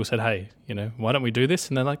inside Google said, hey, you know, why don't we do this?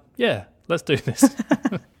 And they're like, yeah, let's do this.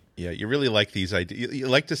 Yeah, you really like these ideas. You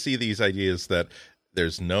like to see these ideas that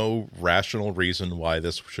there's no rational reason why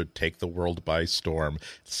this should take the world by storm.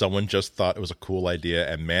 Someone just thought it was a cool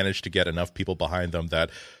idea and managed to get enough people behind them that,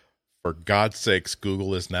 for God's sakes,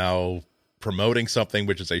 Google is now promoting something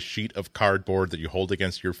which is a sheet of cardboard that you hold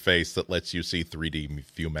against your face that lets you see 3D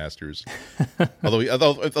Viewmasters.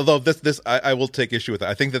 although this I will take issue with it.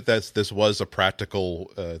 I think that this was a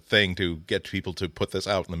practical thing to get people to put this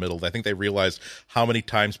out in the middle. I think they realized how many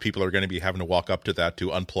times people are going to be having to walk up to that to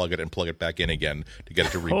unplug it and plug it back in again to get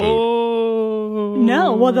it to reboot.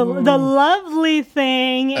 No, well, the lovely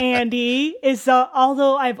thing, Andy, is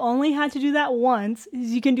although I've only had to do that once,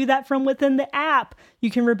 is you can do that from within the app. You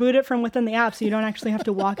can reboot it from within the app, so you don't actually have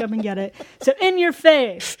to walk up and get it. So in your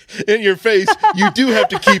face. In your face, you do have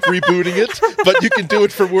to keep rebooting it, but you can do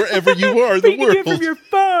it from wherever you are in the world. You can do it from your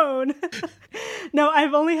phone. No,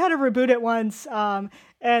 I've only had to reboot it once,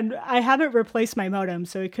 and I haven't replaced my modem,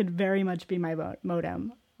 so it could very much be my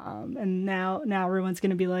modem. And now everyone's going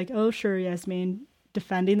to be like, oh, sure, Yasmin,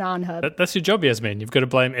 defending the OnHub. That's your job, Yasmin. You've got to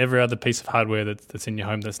blame every other piece of hardware that's in your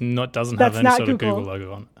home doesn't have any sort of Google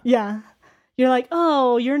logo on it. Yeah. You're like,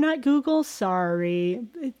 oh, you're not Google? Sorry.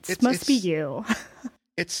 It must be you.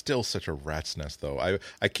 It's still such a rat's nest, though.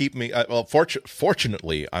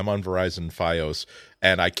 Fortunately, I'm on Verizon Fios,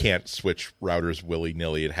 and I can't switch routers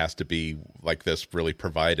willy-nilly. It has to be like this really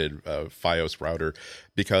provided Fios router,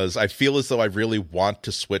 because I feel as though I really want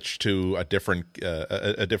to switch to a different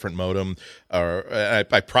modem.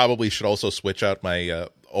 I probably should also switch out my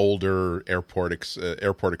older Airport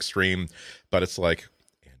Extreme, but it's like,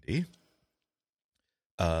 Andy,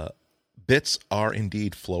 bits are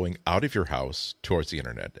indeed flowing out of your house towards the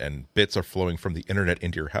internet, and bits are flowing from the internet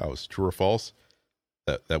into your house. True or false?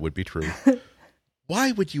 That would be true.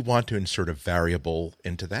 Why would you want to insert a variable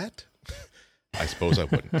into that? I suppose I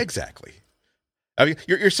wouldn't. Exactly. I mean,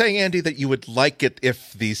 you're saying, Andy, that you would like it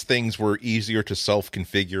if these things were easier to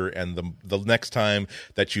self-configure, and the next time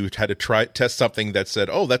that you had to test something that said,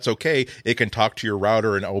 "Oh, that's okay," it can talk to your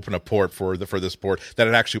router and open a port for this port.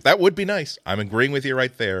 That would be nice. I'm agreeing with you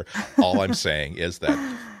right there. All I'm saying is that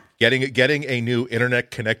getting a new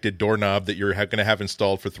internet-connected doorknob that you're going to have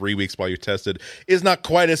installed for 3 weeks while you tested is not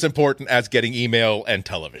quite as important as getting email and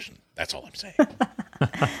television. That's all I'm saying.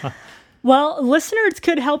 Well, listeners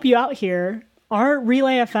could help you out here. Our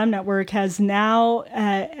Relay FM network has now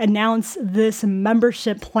announced this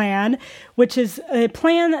membership plan, which is a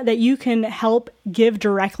plan that you can help give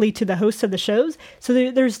directly to the hosts of the shows.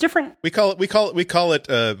 So there's different. You can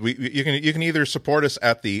either support us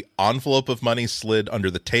at the envelope of money slid under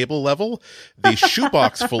the table level, the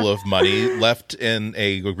shoebox full of money left in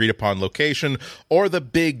a agreed upon location, or the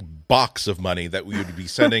big box of money that we would be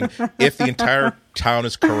sending if the entire town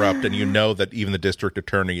is corrupt and you know that even the district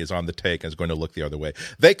attorney is on the take and is going to look the other way.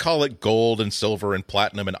 They call it gold and silver and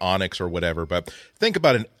platinum and onyx or whatever, but think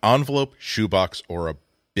about an envelope, shoebox, or a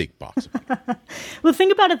big box of money. Well,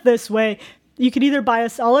 think about it this way. You could either buy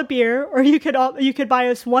us all a beer, or you could buy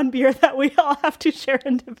us one beer that we all have to share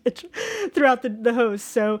individually throughout the host.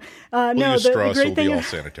 So we'll use straws, so we'll be all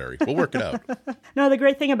sanitary. We'll work it out. No, the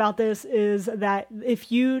great thing about this is that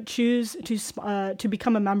if you choose to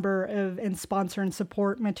become a member of and sponsor and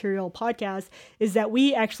support Material Podcast, is that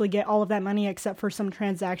we actually get all of that money except for some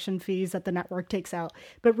transaction fees that the network takes out.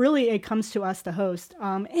 But really, it comes to us, the host.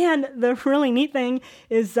 And the really neat thing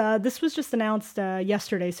is this was just announced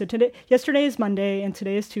yesterday. So yesterday is Monday and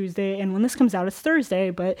today is Tuesday, and when this comes out it's Thursday,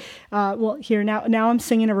 but here now I'm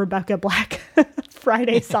singing a Rebecca Black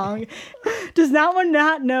Friday song. Does that one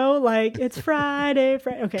not know, like, it's Friday?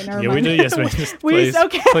 Okay, never mind. Yeah, we do, yes, please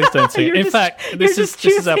don't sing it. In fact, this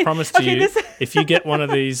is our promise to you. if you get one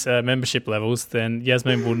of these membership levels, then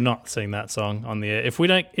Yasmin will not sing that song on the air. If we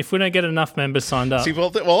don't get enough members signed up. See, no.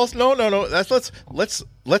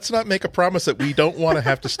 Let's not make a promise that we don't want to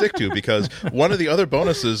have to stick to, because one of the other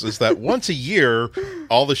bonuses is that once a year,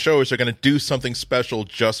 all the shows are going to do something special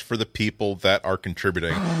just for the people that are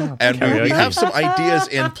contributing. And we have some ideas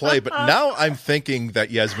in play, but now I'm thinking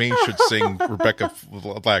that Yasmin should sing Rebecca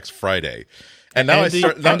Black's Friday. And now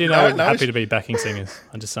Andy and I are happy to be backing singers.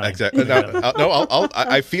 I'm just saying. Exactly.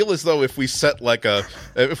 I feel as though if we set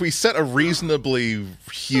a reasonably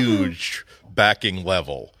huge backing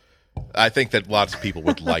level, I think that lots of people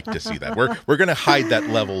would like to see that. We're going to hide that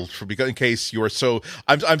level in case you're so.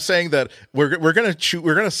 I'm saying that we're going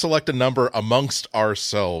to select a number amongst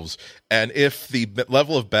ourselves, and if the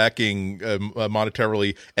level of backing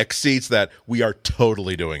monetarily exceeds that, we are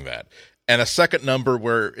totally doing that. And a second number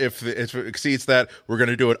where if it exceeds that, we're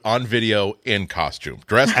going to do it on video in costume,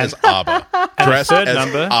 dressed as ABBA. Dressed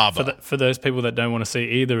as ABBA. For those people that don't want to see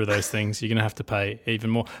either of those things, you're going to have to pay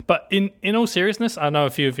even more. But in all seriousness, I know a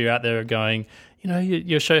few of you out there are going,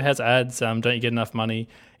 your show has ads. Don't you get enough money?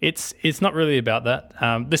 It's not really about that.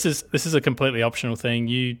 This is a completely optional thing.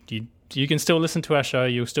 You can still listen to our show.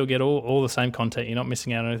 You'll still get all the same content. You're not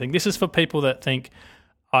missing out on anything. This is for people that think,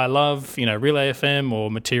 I love, Relay FM or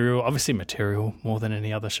Material. Obviously Material more than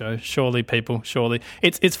any other show. Surely.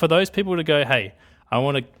 It's for those people to go, hey, I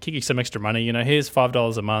want to kick you some extra money. Here's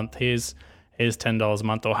 $5 a month. Here's $10 a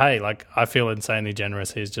month. Or, hey, I feel insanely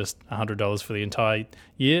generous. Here's just $100 for the entire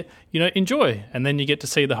year. Enjoy. And then you get to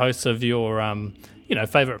see the hosts of your,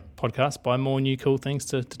 favorite podcast buy more new cool things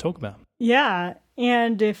to talk about. Yeah.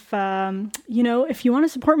 And if you want to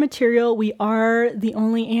support Material, we are the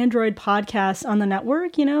only Android podcast on the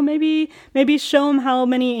network. Maybe show them how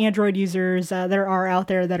many Android users there are out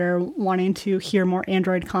there that are wanting to hear more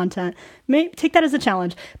Android content. Take that as a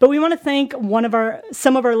challenge. But we want to thank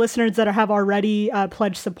some of our listeners that have already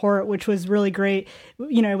pledged support, which was really great.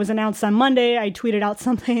 It was announced on Monday. I tweeted out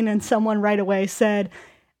something and someone right away said,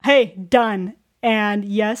 "Hey, done." And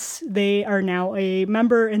yes, they are now a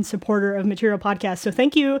member and supporter of Material Podcast. So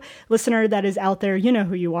thank you, listener that is out there. You know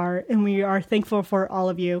who you are. And we are thankful for all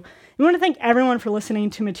of you. We want to thank everyone for listening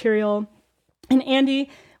to Material. And Andy,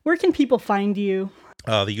 where can people find you?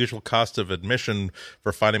 The usual cost of admission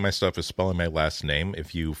for finding my stuff is spelling my last name.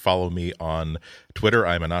 If you follow me on Twitter,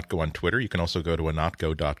 I'm Anatco on Twitter. You can also go to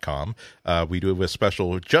anatco.com. We do a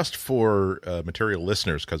special just for Material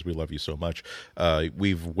listeners because we love you so much.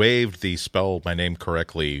 We've waived the spell my name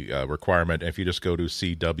correctly requirement. If you just go to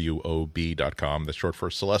cwob.com, that's short for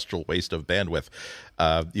Celestial Waste of Bandwidth,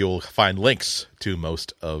 you'll find links to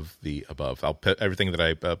most of the above. Everything that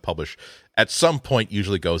I publish at some point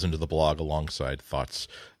usually goes into the blog alongside thoughts,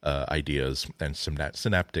 ideas, and some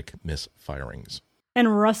synaptic misfirings.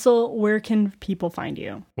 And Russell, where can people find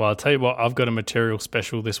you? Well, I'll tell you what, I've got a Material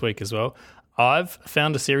special this week as well. I've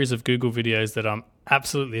found a series of Google videos that I'm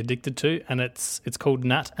absolutely addicted to, and it's called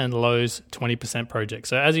Nat and Lowe's 20% Project.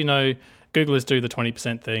 So as you know, Googlers do the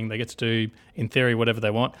 20% thing. They get to do, in theory, whatever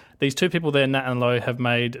they want. These two people there, Nat and Lowe, have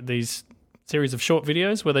made these series of short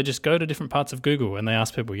videos where they just go to different parts of Google and they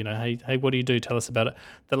ask people, hey, what do you do? Tell us about it.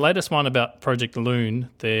 The latest one about Project Loon,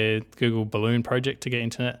 their Google Balloon project to get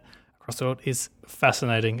internet across the world, is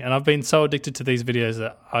fascinating. And I've been so addicted to these videos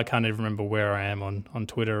that I can't even remember where I am on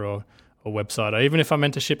Twitter or website, or even if I'm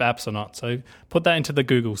meant to ship apps or not. So put that into the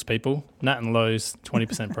Googles, people. Nat and Lowe's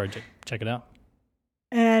 20% Project. Check it out.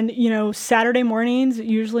 And, Saturday mornings,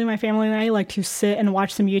 usually my family and I like to sit and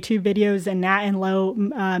watch some YouTube videos, and Nat and Lowe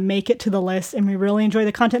make it to the list, and we really enjoy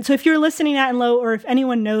the content. So if you're listening, Nat and Lowe, or if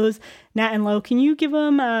anyone knows Nat and Lowe, can you give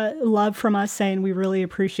them love from us saying we really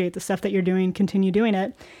appreciate the stuff that you're doing, continue doing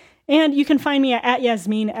it. And you can find me at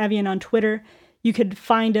Yasmin Avian on Twitter. You could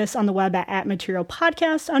find us on the web at Material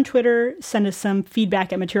Podcast on Twitter. Send us some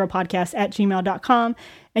feedback at materialpodcast@gmail.com.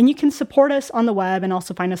 And you can support us on the web and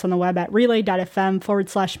also find us on the web at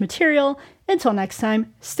relay.fm/material. Until next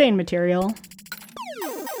time, stay in Material.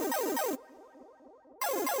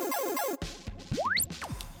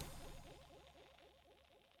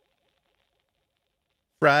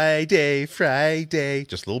 Friday.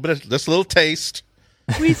 Just a little taste.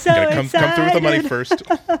 We so come through with the money first.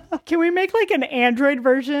 Can we make an Android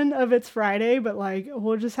version of It's Friday, but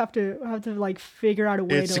we'll just have to figure out a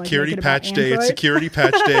way it's to security make it patch about day. Android. It's security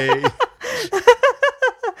patch day.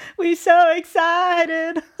 We so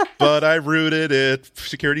excited. But I rooted it.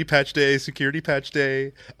 Security patch day.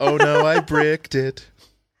 Oh no, I bricked it.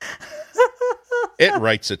 It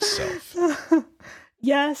writes itself.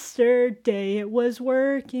 Yesterday it was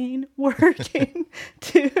working.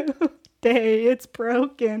 Today it's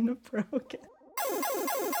broken.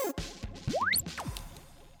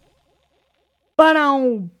 But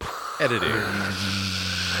Editing.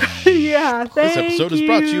 yeah, thank This episode you. is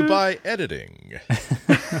brought to you by editing.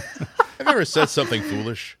 Have you ever said something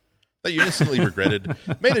foolish that you instantly regretted,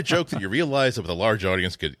 made a joke that you realized that with a large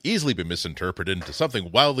audience could easily be misinterpreted into something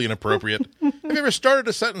wildly inappropriate? Have you ever started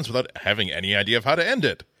a sentence without having any idea of how to end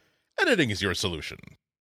it? Editing is your solution.